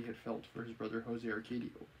that which he had felt for his brother Jose Arcadio,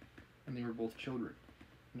 when they were both children,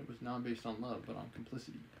 and it was not based on love but on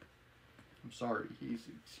complicity. I'm sorry, he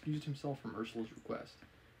excused himself from Ursula's request.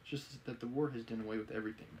 It's just that the war has done away with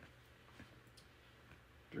everything.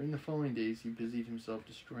 During the following days, he busied himself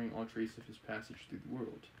destroying all trace of his passage through the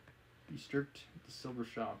world. He stripped the silver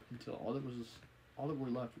shop until all that were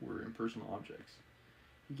left were impersonal objects.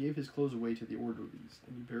 He gave his clothes away to the orderlies,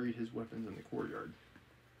 and he buried his weapons in the courtyard.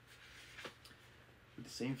 With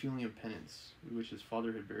the same feeling of penance with which his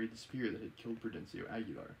father had buried the spear that had killed Prudencio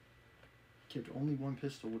Aguilar, he kept only one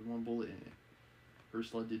pistol with one bullet in it.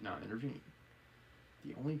 Ursula did not intervene.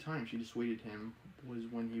 The only time she dissuaded him was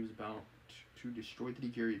when he was about to destroy the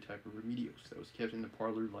daguerreotype of Remedios that was kept in the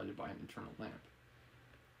parlor lighted by an internal lamp.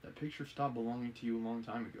 That picture stopped belonging to you a long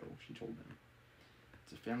time ago, she told him.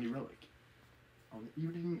 It's a family relic. On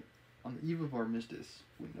the eve of armistice,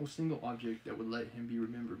 when no single object that would let him be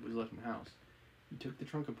remembered was left in the house, he took the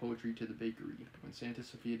trunk of poetry to the bakery when Santa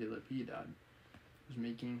Sofia de la Piedad was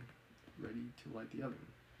making ready to light the oven.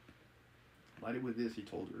 Light it with this, he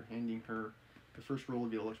told her, handing her the first roll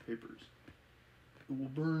of yellowish papers. It will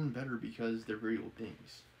burn better because they're very old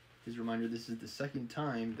things. His reminder, this is the second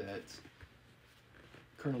time that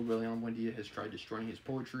Colonel Leon Buendia has tried destroying his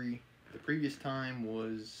poetry. The previous time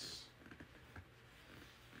was,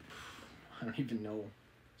 I don't even know,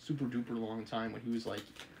 super duper long time when he was like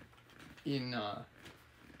in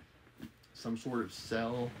some sort of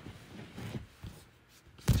cell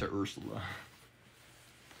to Ursula.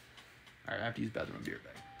 Alright, I have to use the bathroom. I'll be right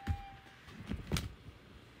back.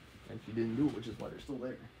 And she didn't do it, which is why they're still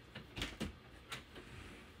there.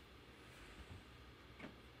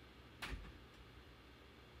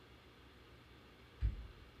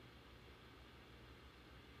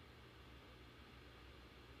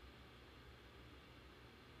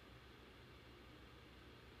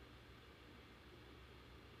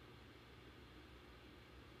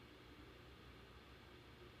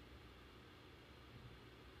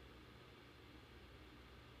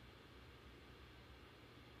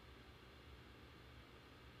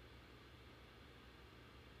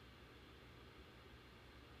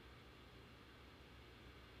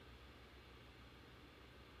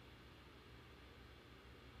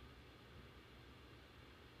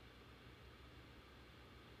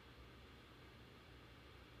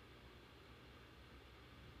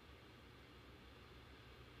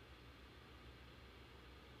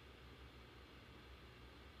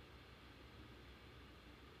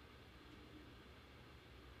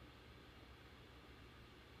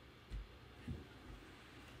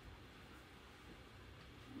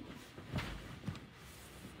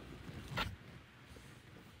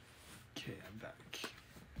 Okay, I'm back.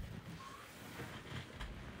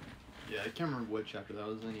 Yeah, I can't remember what chapter that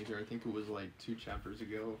was in either. I think it was like 2 chapters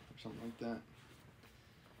ago or something like that.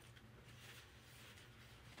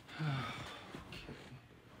 Okay.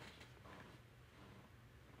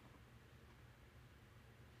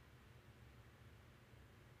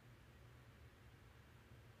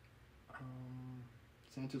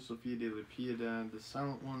 Santa Sofia de la Piedad, the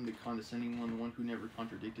silent one, the condescending one, the one who never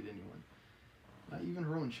contradicted anyone. Not even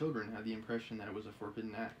her own children had the impression that it was a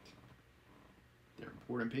forbidden act. They're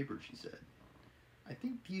important papers, she said. I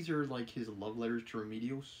think these are like his love letters to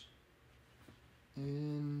Remedios.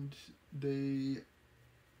 And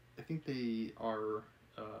I think they are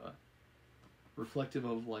reflective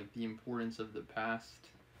of like the importance of the past.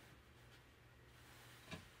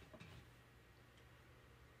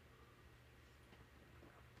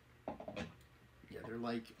 Yeah, they're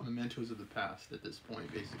like mementos of the past at this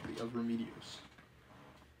point, basically, of Remedios.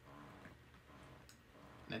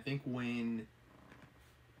 And I think when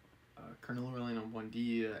Colonel Aureliano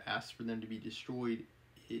Buendia asks for them to be destroyed,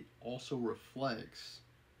 it also reflects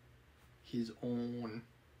his own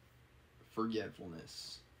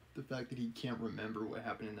forgetfulness. The fact that he can't remember what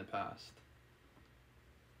happened in the past.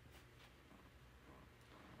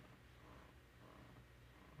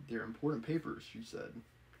 They're important papers, she said.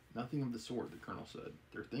 Nothing of the sort, the colonel said.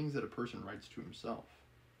 They're things that a person writes to himself.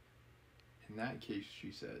 In that case,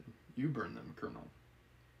 she said, you burn them, Colonel.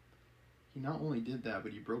 He not only did that,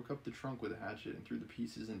 but he broke up the trunk with a hatchet and threw the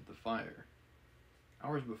pieces into the fire.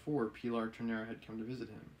 Hours before, Pilar Ternera had come to visit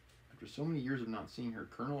him. After so many years of not seeing her,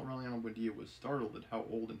 Colonel Aureliano Buendia was startled at how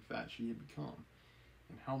old and fat she had become,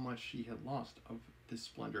 and how much she had lost of the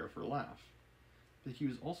splendor of her laugh. But he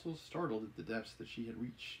was also startled at the depths that she had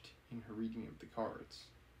reached in her reading of the cards.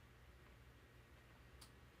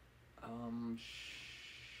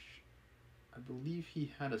 I believe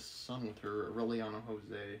he had a son with her, Aureliano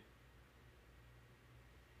Jose,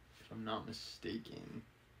 if I'm not mistaken.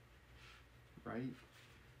 Right?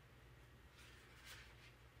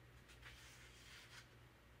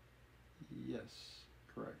 Yes,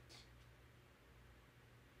 correct.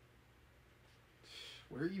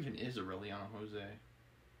 Where even is Aureliano Jose?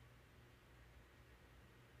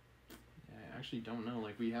 Yeah, I actually don't know.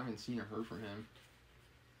 Like, we haven't seen or heard from him.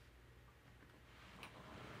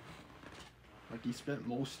 Like, he spent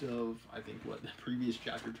most of, I think, what, the previous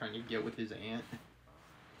chapter trying to get with his aunt.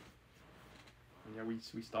 And yeah,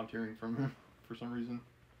 we stopped hearing from him for some reason.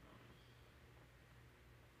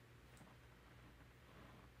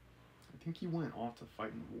 I think he went off to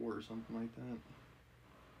fight in war or something like that.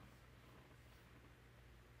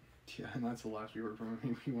 Yeah, and that's the last we heard from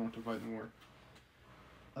him. He went off to fight in war.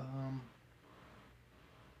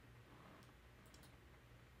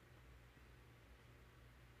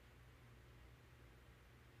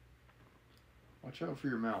 Watch out for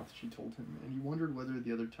your mouth, she told him, and he wondered whether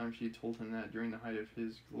the other time she had told him that during the height of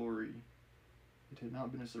his glory, it had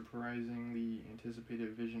not been a surprisingly anticipated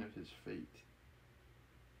vision of his fate.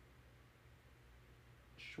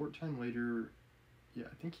 A short time later, yeah,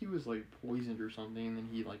 I think he was like poisoned or something, and then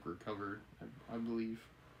he like recovered, I believe.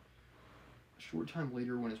 A short time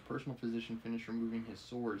later, when his personal physician finished removing his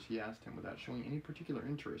sores, he asked him, without showing any particular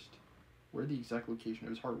interest, where the exact location of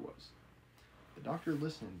his heart was. The doctor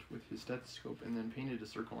listened with his stethoscope and then painted a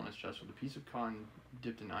circle on his chest with a piece of cotton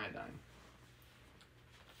dipped in iodine.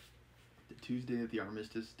 The Tuesday of the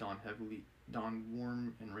armistice dawned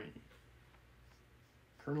warm and rainy.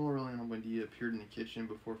 Colonel Aureliano Buendia appeared in the kitchen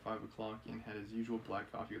before 5 o'clock and had his usual black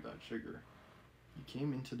coffee without sugar. You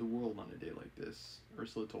came into the world on a day like this,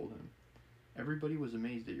 Ursula told him. Everybody was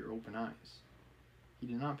amazed at your open eyes. He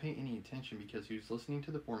did not pay any attention because he was listening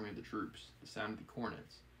to the forming of the troops, the sound of the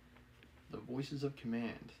cornets, the voices of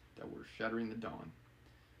command that were shattering the dawn.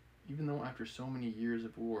 Even though after so many years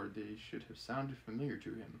of war they should have sounded familiar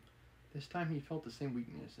to him, this time he felt the same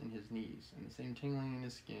weakness in his knees and the same tingling in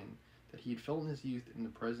his skin that he had felt in his youth in the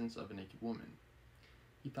presence of a naked woman.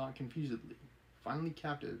 He thought confusedly, finally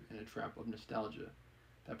captive in a trap of nostalgia,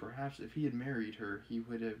 that perhaps if he had married her he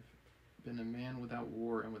would have been a man without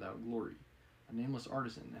war and without glory, a nameless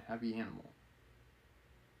artisan, a happy animal.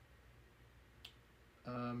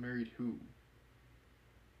 Married who?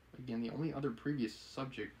 Again, the only other previous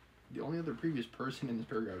person in this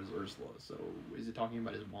paragraph is Ursula, so is it talking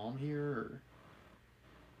about his mom here, or?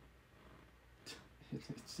 It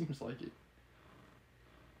seems like it.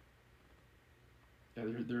 Yeah,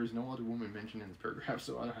 there is no other woman mentioned in this paragraph,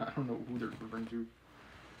 so I don't know who they're referring to.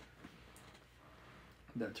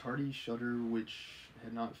 That tardy shudder which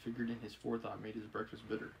had not figured in his forethought made his breakfast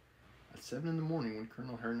bitter. At 7 in the morning, when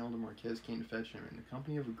Colonel Hernando Marquez came to fetch him in the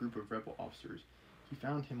company of a group of rebel officers, he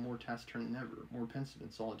found him more taciturn than ever, more pensive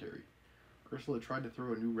and solitary. Ursula tried to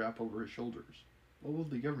throw a new wrap over his shoulders. What will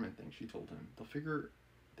the government think, she told him. They'll figure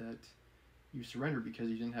that you surrendered because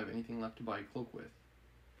you didn't have anything left to buy a cloak with.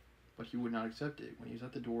 But he would not accept it. When he was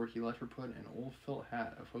at the door, he let her put an old felt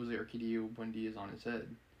hat of Jose Arcadio Buendia's on his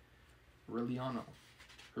head. Aureliano,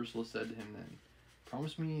 Ursula said to him then,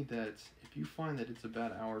 promise me that if you find that it's a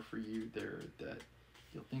bad hour for you there, that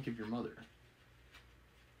you'll think of your mother.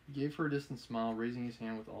 He gave her a distant smile, raising his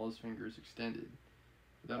hand with all his fingers extended.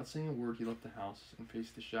 Without saying a word, he left the house and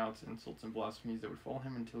faced the shouts, insults, and blasphemies that would follow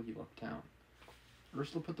him until he left town.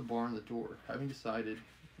 Ursula put the bar on the door, having decided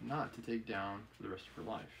not to take down for the rest of her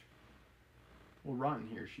life. We'll rot in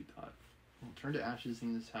here, she thought. We'll turn to ashes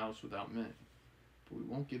in this house without men, but we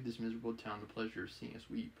won't give this miserable town the pleasure of seeing us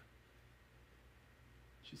weep.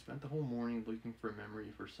 She spent the whole morning looking for a memory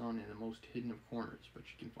of her son in the most hidden of corners, but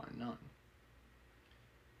she can find none.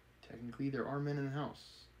 Technically, there are men in the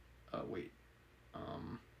house.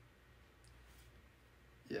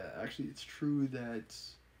 actually, it's true that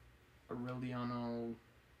Aureliano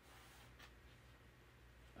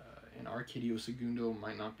and Arcadio Segundo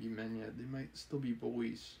might not be men yet. They might still be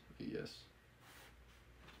boys, I guess.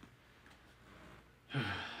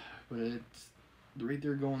 But at the rate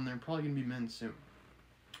they're going, they're probably going to be men soon.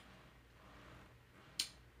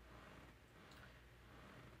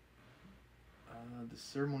 The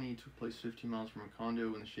ceremony took place 15 miles from a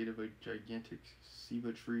condo in the shade of a gigantic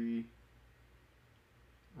ceiba tree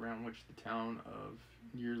around which the town of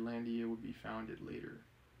Neerlandia would be founded later.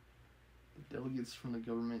 The delegates from the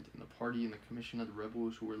government and the party and the commission of the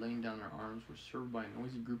rebels who were laying down their arms were served by a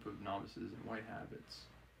noisy group of novices in white habits,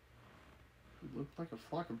 who looked like a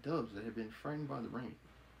flock of doves that had been frightened by the rain.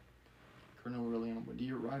 Colonel Aureliano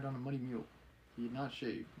Buendia rode on a muddy mule. He had not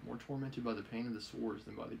shaved, more tormented by the pain of the swords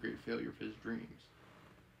than by the great failure of his dreams.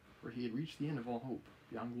 For he had reached the end of all hope,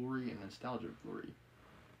 beyond glory and nostalgia of glory.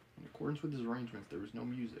 In accordance with his arrangements, there was no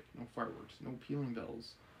music, no fireworks, no pealing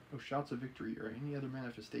bells, no shouts of victory, or any other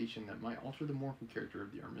manifestation that might alter the mournful character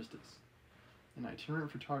of the armistice. An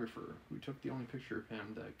itinerant photographer, who took the only picture of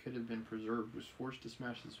him that could have been preserved, was forced to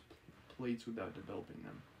smash his plates without developing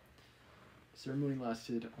them. The ceremony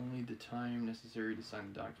lasted only the time necessary to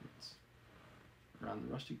sign the documents. Around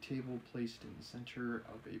the rustic table placed in the center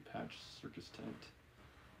of a patched circus tent,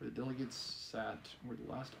 where the delegates sat, were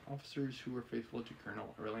the last officers who were faithful to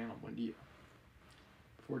Colonel Aureliano Buendia.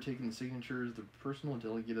 Before taking the signatures, the personal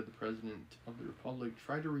delegate of the President of the Republic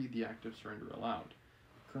tried to read the act of surrender aloud.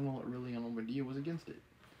 Colonel Aureliano Buendia was against it.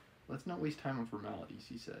 "Let's not waste time on formalities,"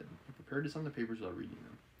 he said, and prepared to sign the papers without reading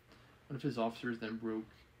them. One of his officers then broke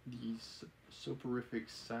the soporific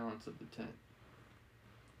silence of the tent.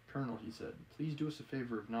 "Colonel," he said, "please do us a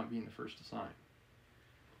favor of not being the first to sign."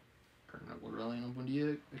 Colonel Aureliano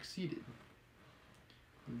Buendia acceded.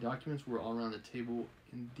 The documents were all around the table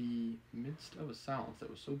in the midst of a silence that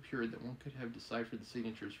was so pure that one could have deciphered the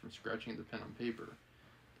signatures from scratching the pen on paper.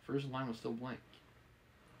 The first line was still blank.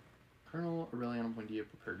 Colonel Aureliano Buendia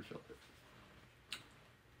prepared to fill it.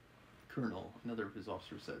 "Colonel," another of his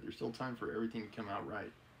officers said, "there's still time for everything to come out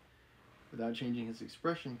right." Without changing his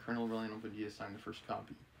expression, Colonel Aureliano Buendia signed the first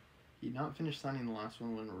copy. He had not finished signing the last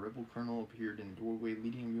one when a rebel colonel appeared in the doorway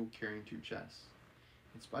leading a mule carrying 2 chests.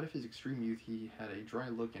 In spite of his extreme youth, he had a dry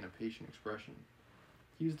look and a patient expression.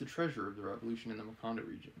 He was the treasurer of the revolution in the Macondo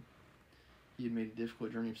region. He had made a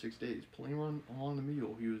difficult journey of 6 days, pulling along the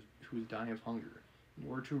mule who was dying of hunger, in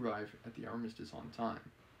order to arrive at the armistice on time.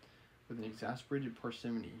 With an exasperated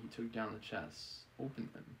parsimony, he took down the chests,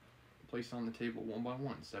 opened them, and placed on the table one by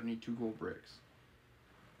one 72 gold bricks.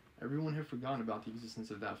 Everyone had forgotten about the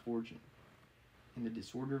existence of that fortune. In the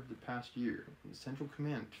disorder of the past year, when the central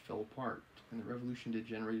command fell apart and the revolution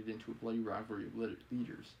degenerated into a bloody rivalry of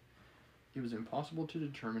leaders, it was impossible to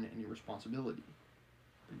determine any responsibility.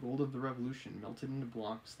 The gold of the revolution, melted into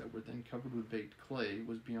blocks that were then covered with baked clay,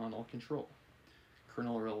 was beyond all control.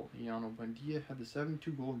 Colonel Aureliano Buendia had the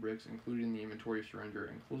 72 gold bricks included in the inventory of surrender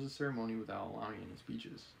and closed the ceremony without allowing any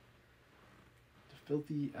speeches. The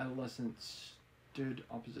filthy adolescent stood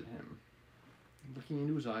opposite him, looking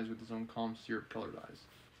into his eyes with his own calm, syrup-colored eyes.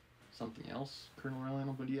 "Something else?" Colonel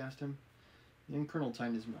Aureliano Buendia asked him. The young colonel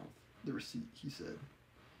tightened his mouth. "The receipt," he said.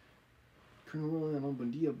 Colonel Aureliano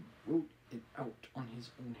Buendia wrote it out on his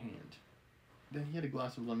own hand. Then he had a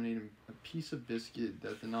glass of lemonade and a piece of biscuit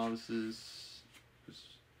that the novices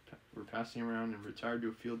were passing around, and retired to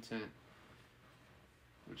a field tent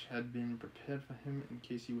which had been prepared for him in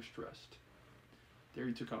case he was stressed. There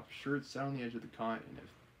he took off his shirt, sat on the edge of the cot, and at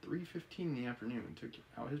 3:15 in the afternoon took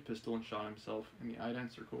out his pistol and shot himself in the iodine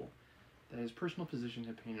circle that his personal physician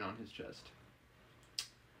had painted on his chest.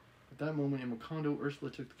 At that moment in Macondo, Ursula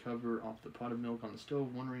took the cover off the pot of milk on the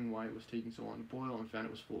stove, wondering why it was taking so long to boil, and found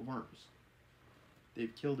it was full of worms.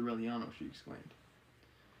 "They've killed Aureliano," she exclaimed.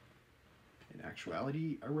 In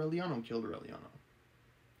actuality, Aureliano killed Aureliano,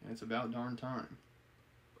 and it's about darn time.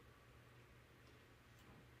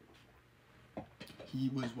 He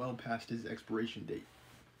was well past his expiration date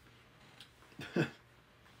at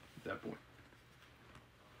that point.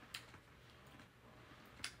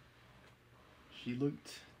 She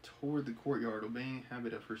looked toward the courtyard, obeying the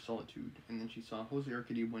habit of her solitude, and then she saw Jose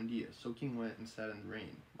Arcadio Buendia, soaking wet and sad in the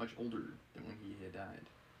rain, much older than when he had died.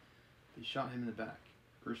 "They shot him in the back,"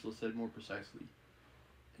 Ursula said more precisely,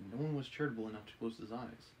 "and no one was charitable enough to close his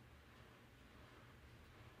eyes."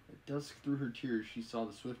 At dusk, through her tears, she saw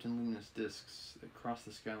the swift and luminous discs that crossed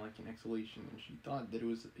the sky like an exhalation, and she thought that it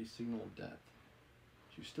was a signal of death.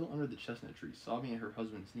 She was still under the chestnut tree, sobbing at her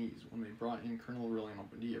husband's knees, when they brought in Colonel Aureliano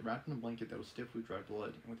Buendia, wrapped in a blanket that was stiff with dry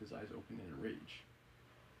blood, and with his eyes open in a rage.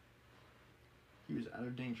 He was out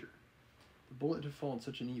of danger. The bullet had followed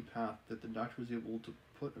such a neat path that the doctor was able to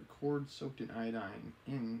put a cord soaked in iodine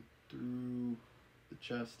in through the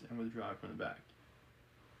chest and withdraw it from the back.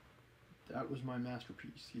 "That was my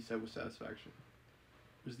masterpiece," he said with satisfaction.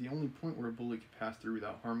 It was the only point where a bullet could pass through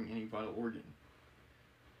without harming any vital organ.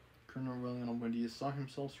 Colonel Aureliano Buendia saw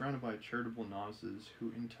himself surrounded by charitable novices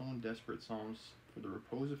who intoned desperate psalms for the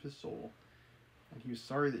repose of his soul, and he was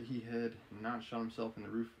sorry that he had not shot himself in the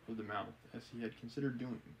roof of the mouth, as he had considered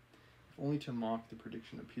doing, if only to mock the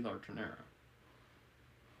prediction of Pilar Ternera.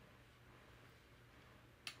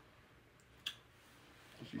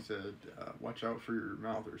 She said, "Watch out for your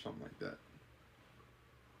mouth," or something like that.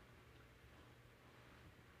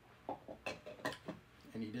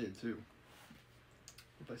 And he did, too.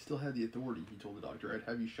 "If I still had the authority," he told the doctor, "I'd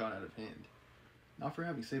have you shot out of hand. Not for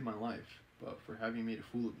having saved my life, but for having made a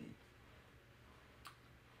fool of me."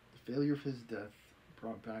 The failure of his death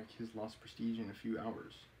brought back his lost prestige in a few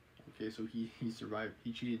hours. Okay, so he survived.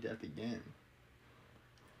 He cheated death again.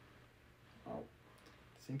 Oh.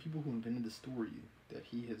 The same people who invented the story that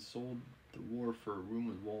he had sold the war for a room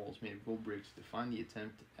with walls made of gold bricks defined the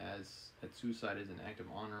attempt at suicide as an act of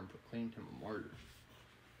honor and proclaimed him a martyr.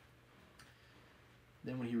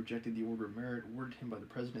 Then, when he rejected the Order of Merit awarded him by the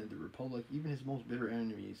President of the Republic, even his most bitter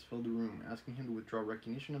enemies filled the room, asking him to withdraw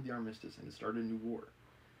recognition of the armistice and to start a new war.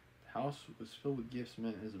 The house was filled with gifts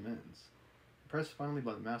meant as amends. Impressed finally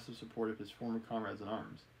by the massive support of his former comrades in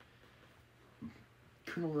arms,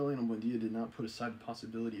 Colonel Aureliano Buendia did not put aside the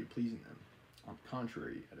possibility of pleasing them. On the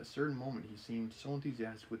contrary, at a certain moment he seemed so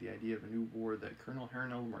enthusiastic with the idea of a new war that Colonel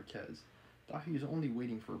Hernando Marquez thought he was only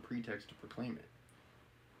waiting for a pretext to proclaim it.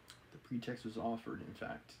 The pretext was offered, in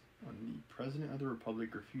fact, when the President of the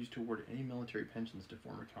Republic refused to award any military pensions to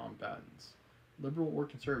former combatants, liberal or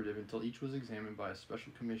conservative, until each was examined by a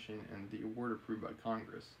special commission and the award approved by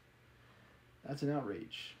Congress. "That's an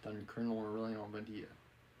outrage," thundered Colonel Aureliano Buendia.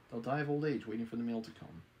 "They'll die of old age waiting for the mail to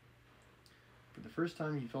come." For the first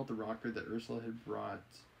time he felt the rocker that Ursula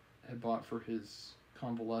had bought for his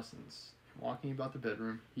convalescence. Walking about the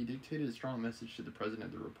bedroom, he dictated a strong message to the President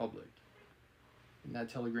of the Republic. In that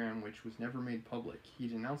telegram, which was never made public, he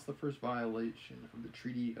denounced the first violation of the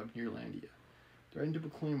Treaty of Neerlandia, threatened to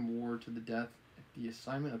proclaim war to the death if the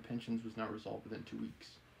assignment of pensions was not resolved within 2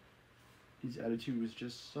 weeks. His attitude was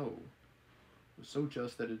so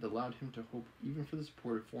just that it allowed him to hope even for the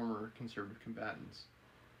support of former conservative combatants.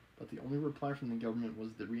 But the only reply from the government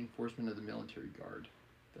was the reinforcement of the military guard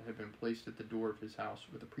that had been placed at the door of his house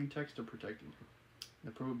with a pretext of protecting him,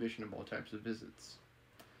 and the prohibition of all types of visits.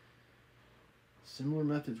 Similar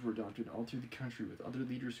methods were adopted all through the country with other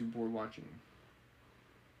leaders who bore watching.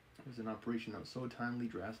 It was an operation that was so timely,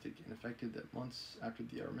 drastic, and effective that months after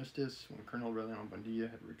the armistice, when Colonel Aureliano Buendia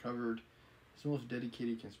had recovered, his most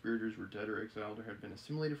dedicated conspirators were dead or exiled or had been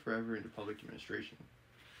assimilated forever into public administration.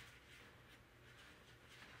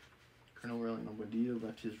 Colonel Aureliano Buendia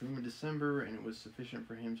left his room in December, and it was sufficient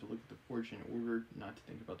for him to look at the porch in order not to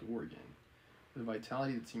think about the war again. With a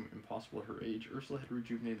vitality that seemed impossible at her age, Ursula had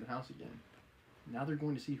rejuvenated the house again. "Now they're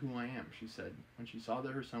going to see who I am," she said, when she saw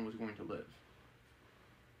that her son was going to live.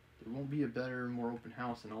 "There won't be a better, more open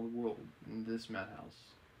house in all the world than this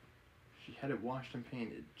madhouse." She had it washed and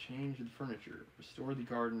painted, changed the furniture, restored the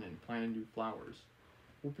garden, and planted new flowers,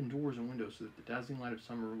 opened doors and windows so that the dazzling light of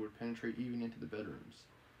summer would penetrate even into the bedrooms.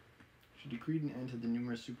 She decreed an end to the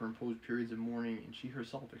numerous superimposed periods of mourning, and she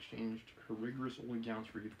herself exchanged her rigorous old gowns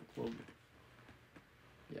for youthful clothing.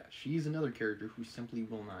 Yeah, she's another character who simply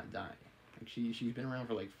will not die. Like she's been around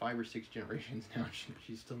for like 5 or 6 generations now, and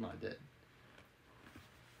she's still not dead.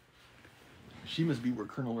 She must be where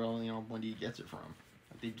Colonel Aureliano Buendia gets it from.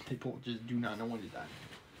 They both just do not know when to die.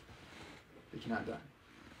 They cannot die.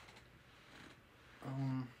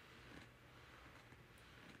 When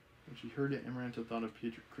she heard it, Amaranta thought of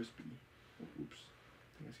Pietro Crispi. Oops,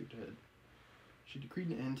 I think I skipped ahead. She decreed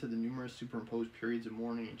an end to the numerous superimposed periods of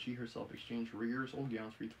mourning, and she herself exchanged rigorous old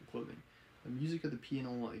gowns for youthful clothing. The music of the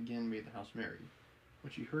pianola again made the house merry.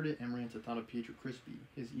 When she heard it, Amaranta thought of Pietro Crispi,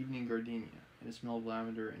 his evening gardenia, and a smell of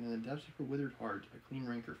lavender, and in the depths of her withered heart, a clean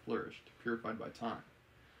rancor flourished, purified by time.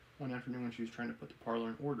 One afternoon, when she was trying to put the parlor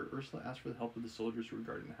in order, Ursula asked for the help of the soldiers who were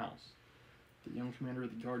guarding the house. The young commander of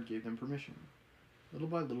the guard gave them permission. Little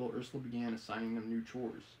by little, Ursula began assigning them new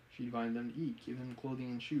chores. She invited them to eat, gave them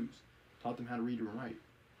clothing and shoes, taught them how to read and write.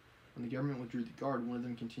 When the government withdrew the guard, one of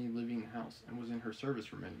them continued living in the house and was in her service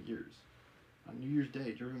for many years. On New Year's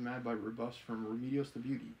Day, driven mad by rebuffs from Remedios the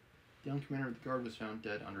Beauty, the young commander of the guard was found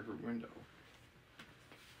dead under her window.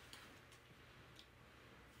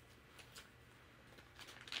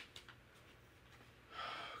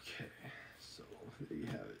 Okay, so there you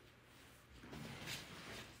have it.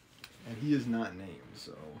 And he is not named,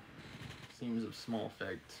 so seems of small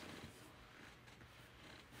effect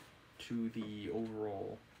to the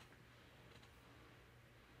overall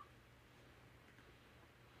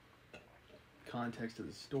context of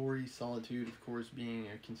the story. Solitude, of course, being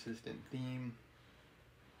a consistent theme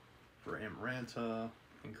for Amaranta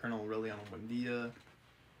and Colonel Aureliano Buendia,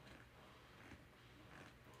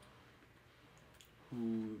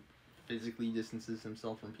 who physically distances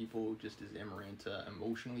himself from people just as Amaranta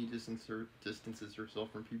emotionally distances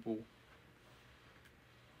herself from people.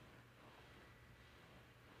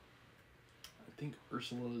 I think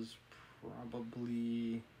Ursula's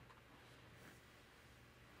probably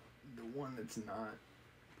the one that's not,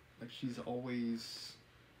 like, she's always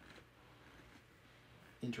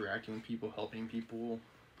interacting with people, helping people,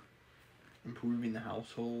 improving the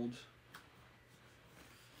household.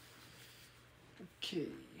 Okay.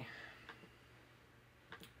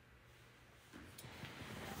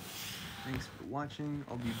 Thanks for watching.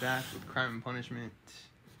 I'll be back with Crime and Punishment,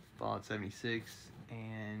 Fallout 76,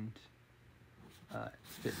 and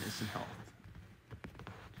Fitness and Health.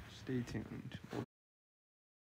 Stay tuned.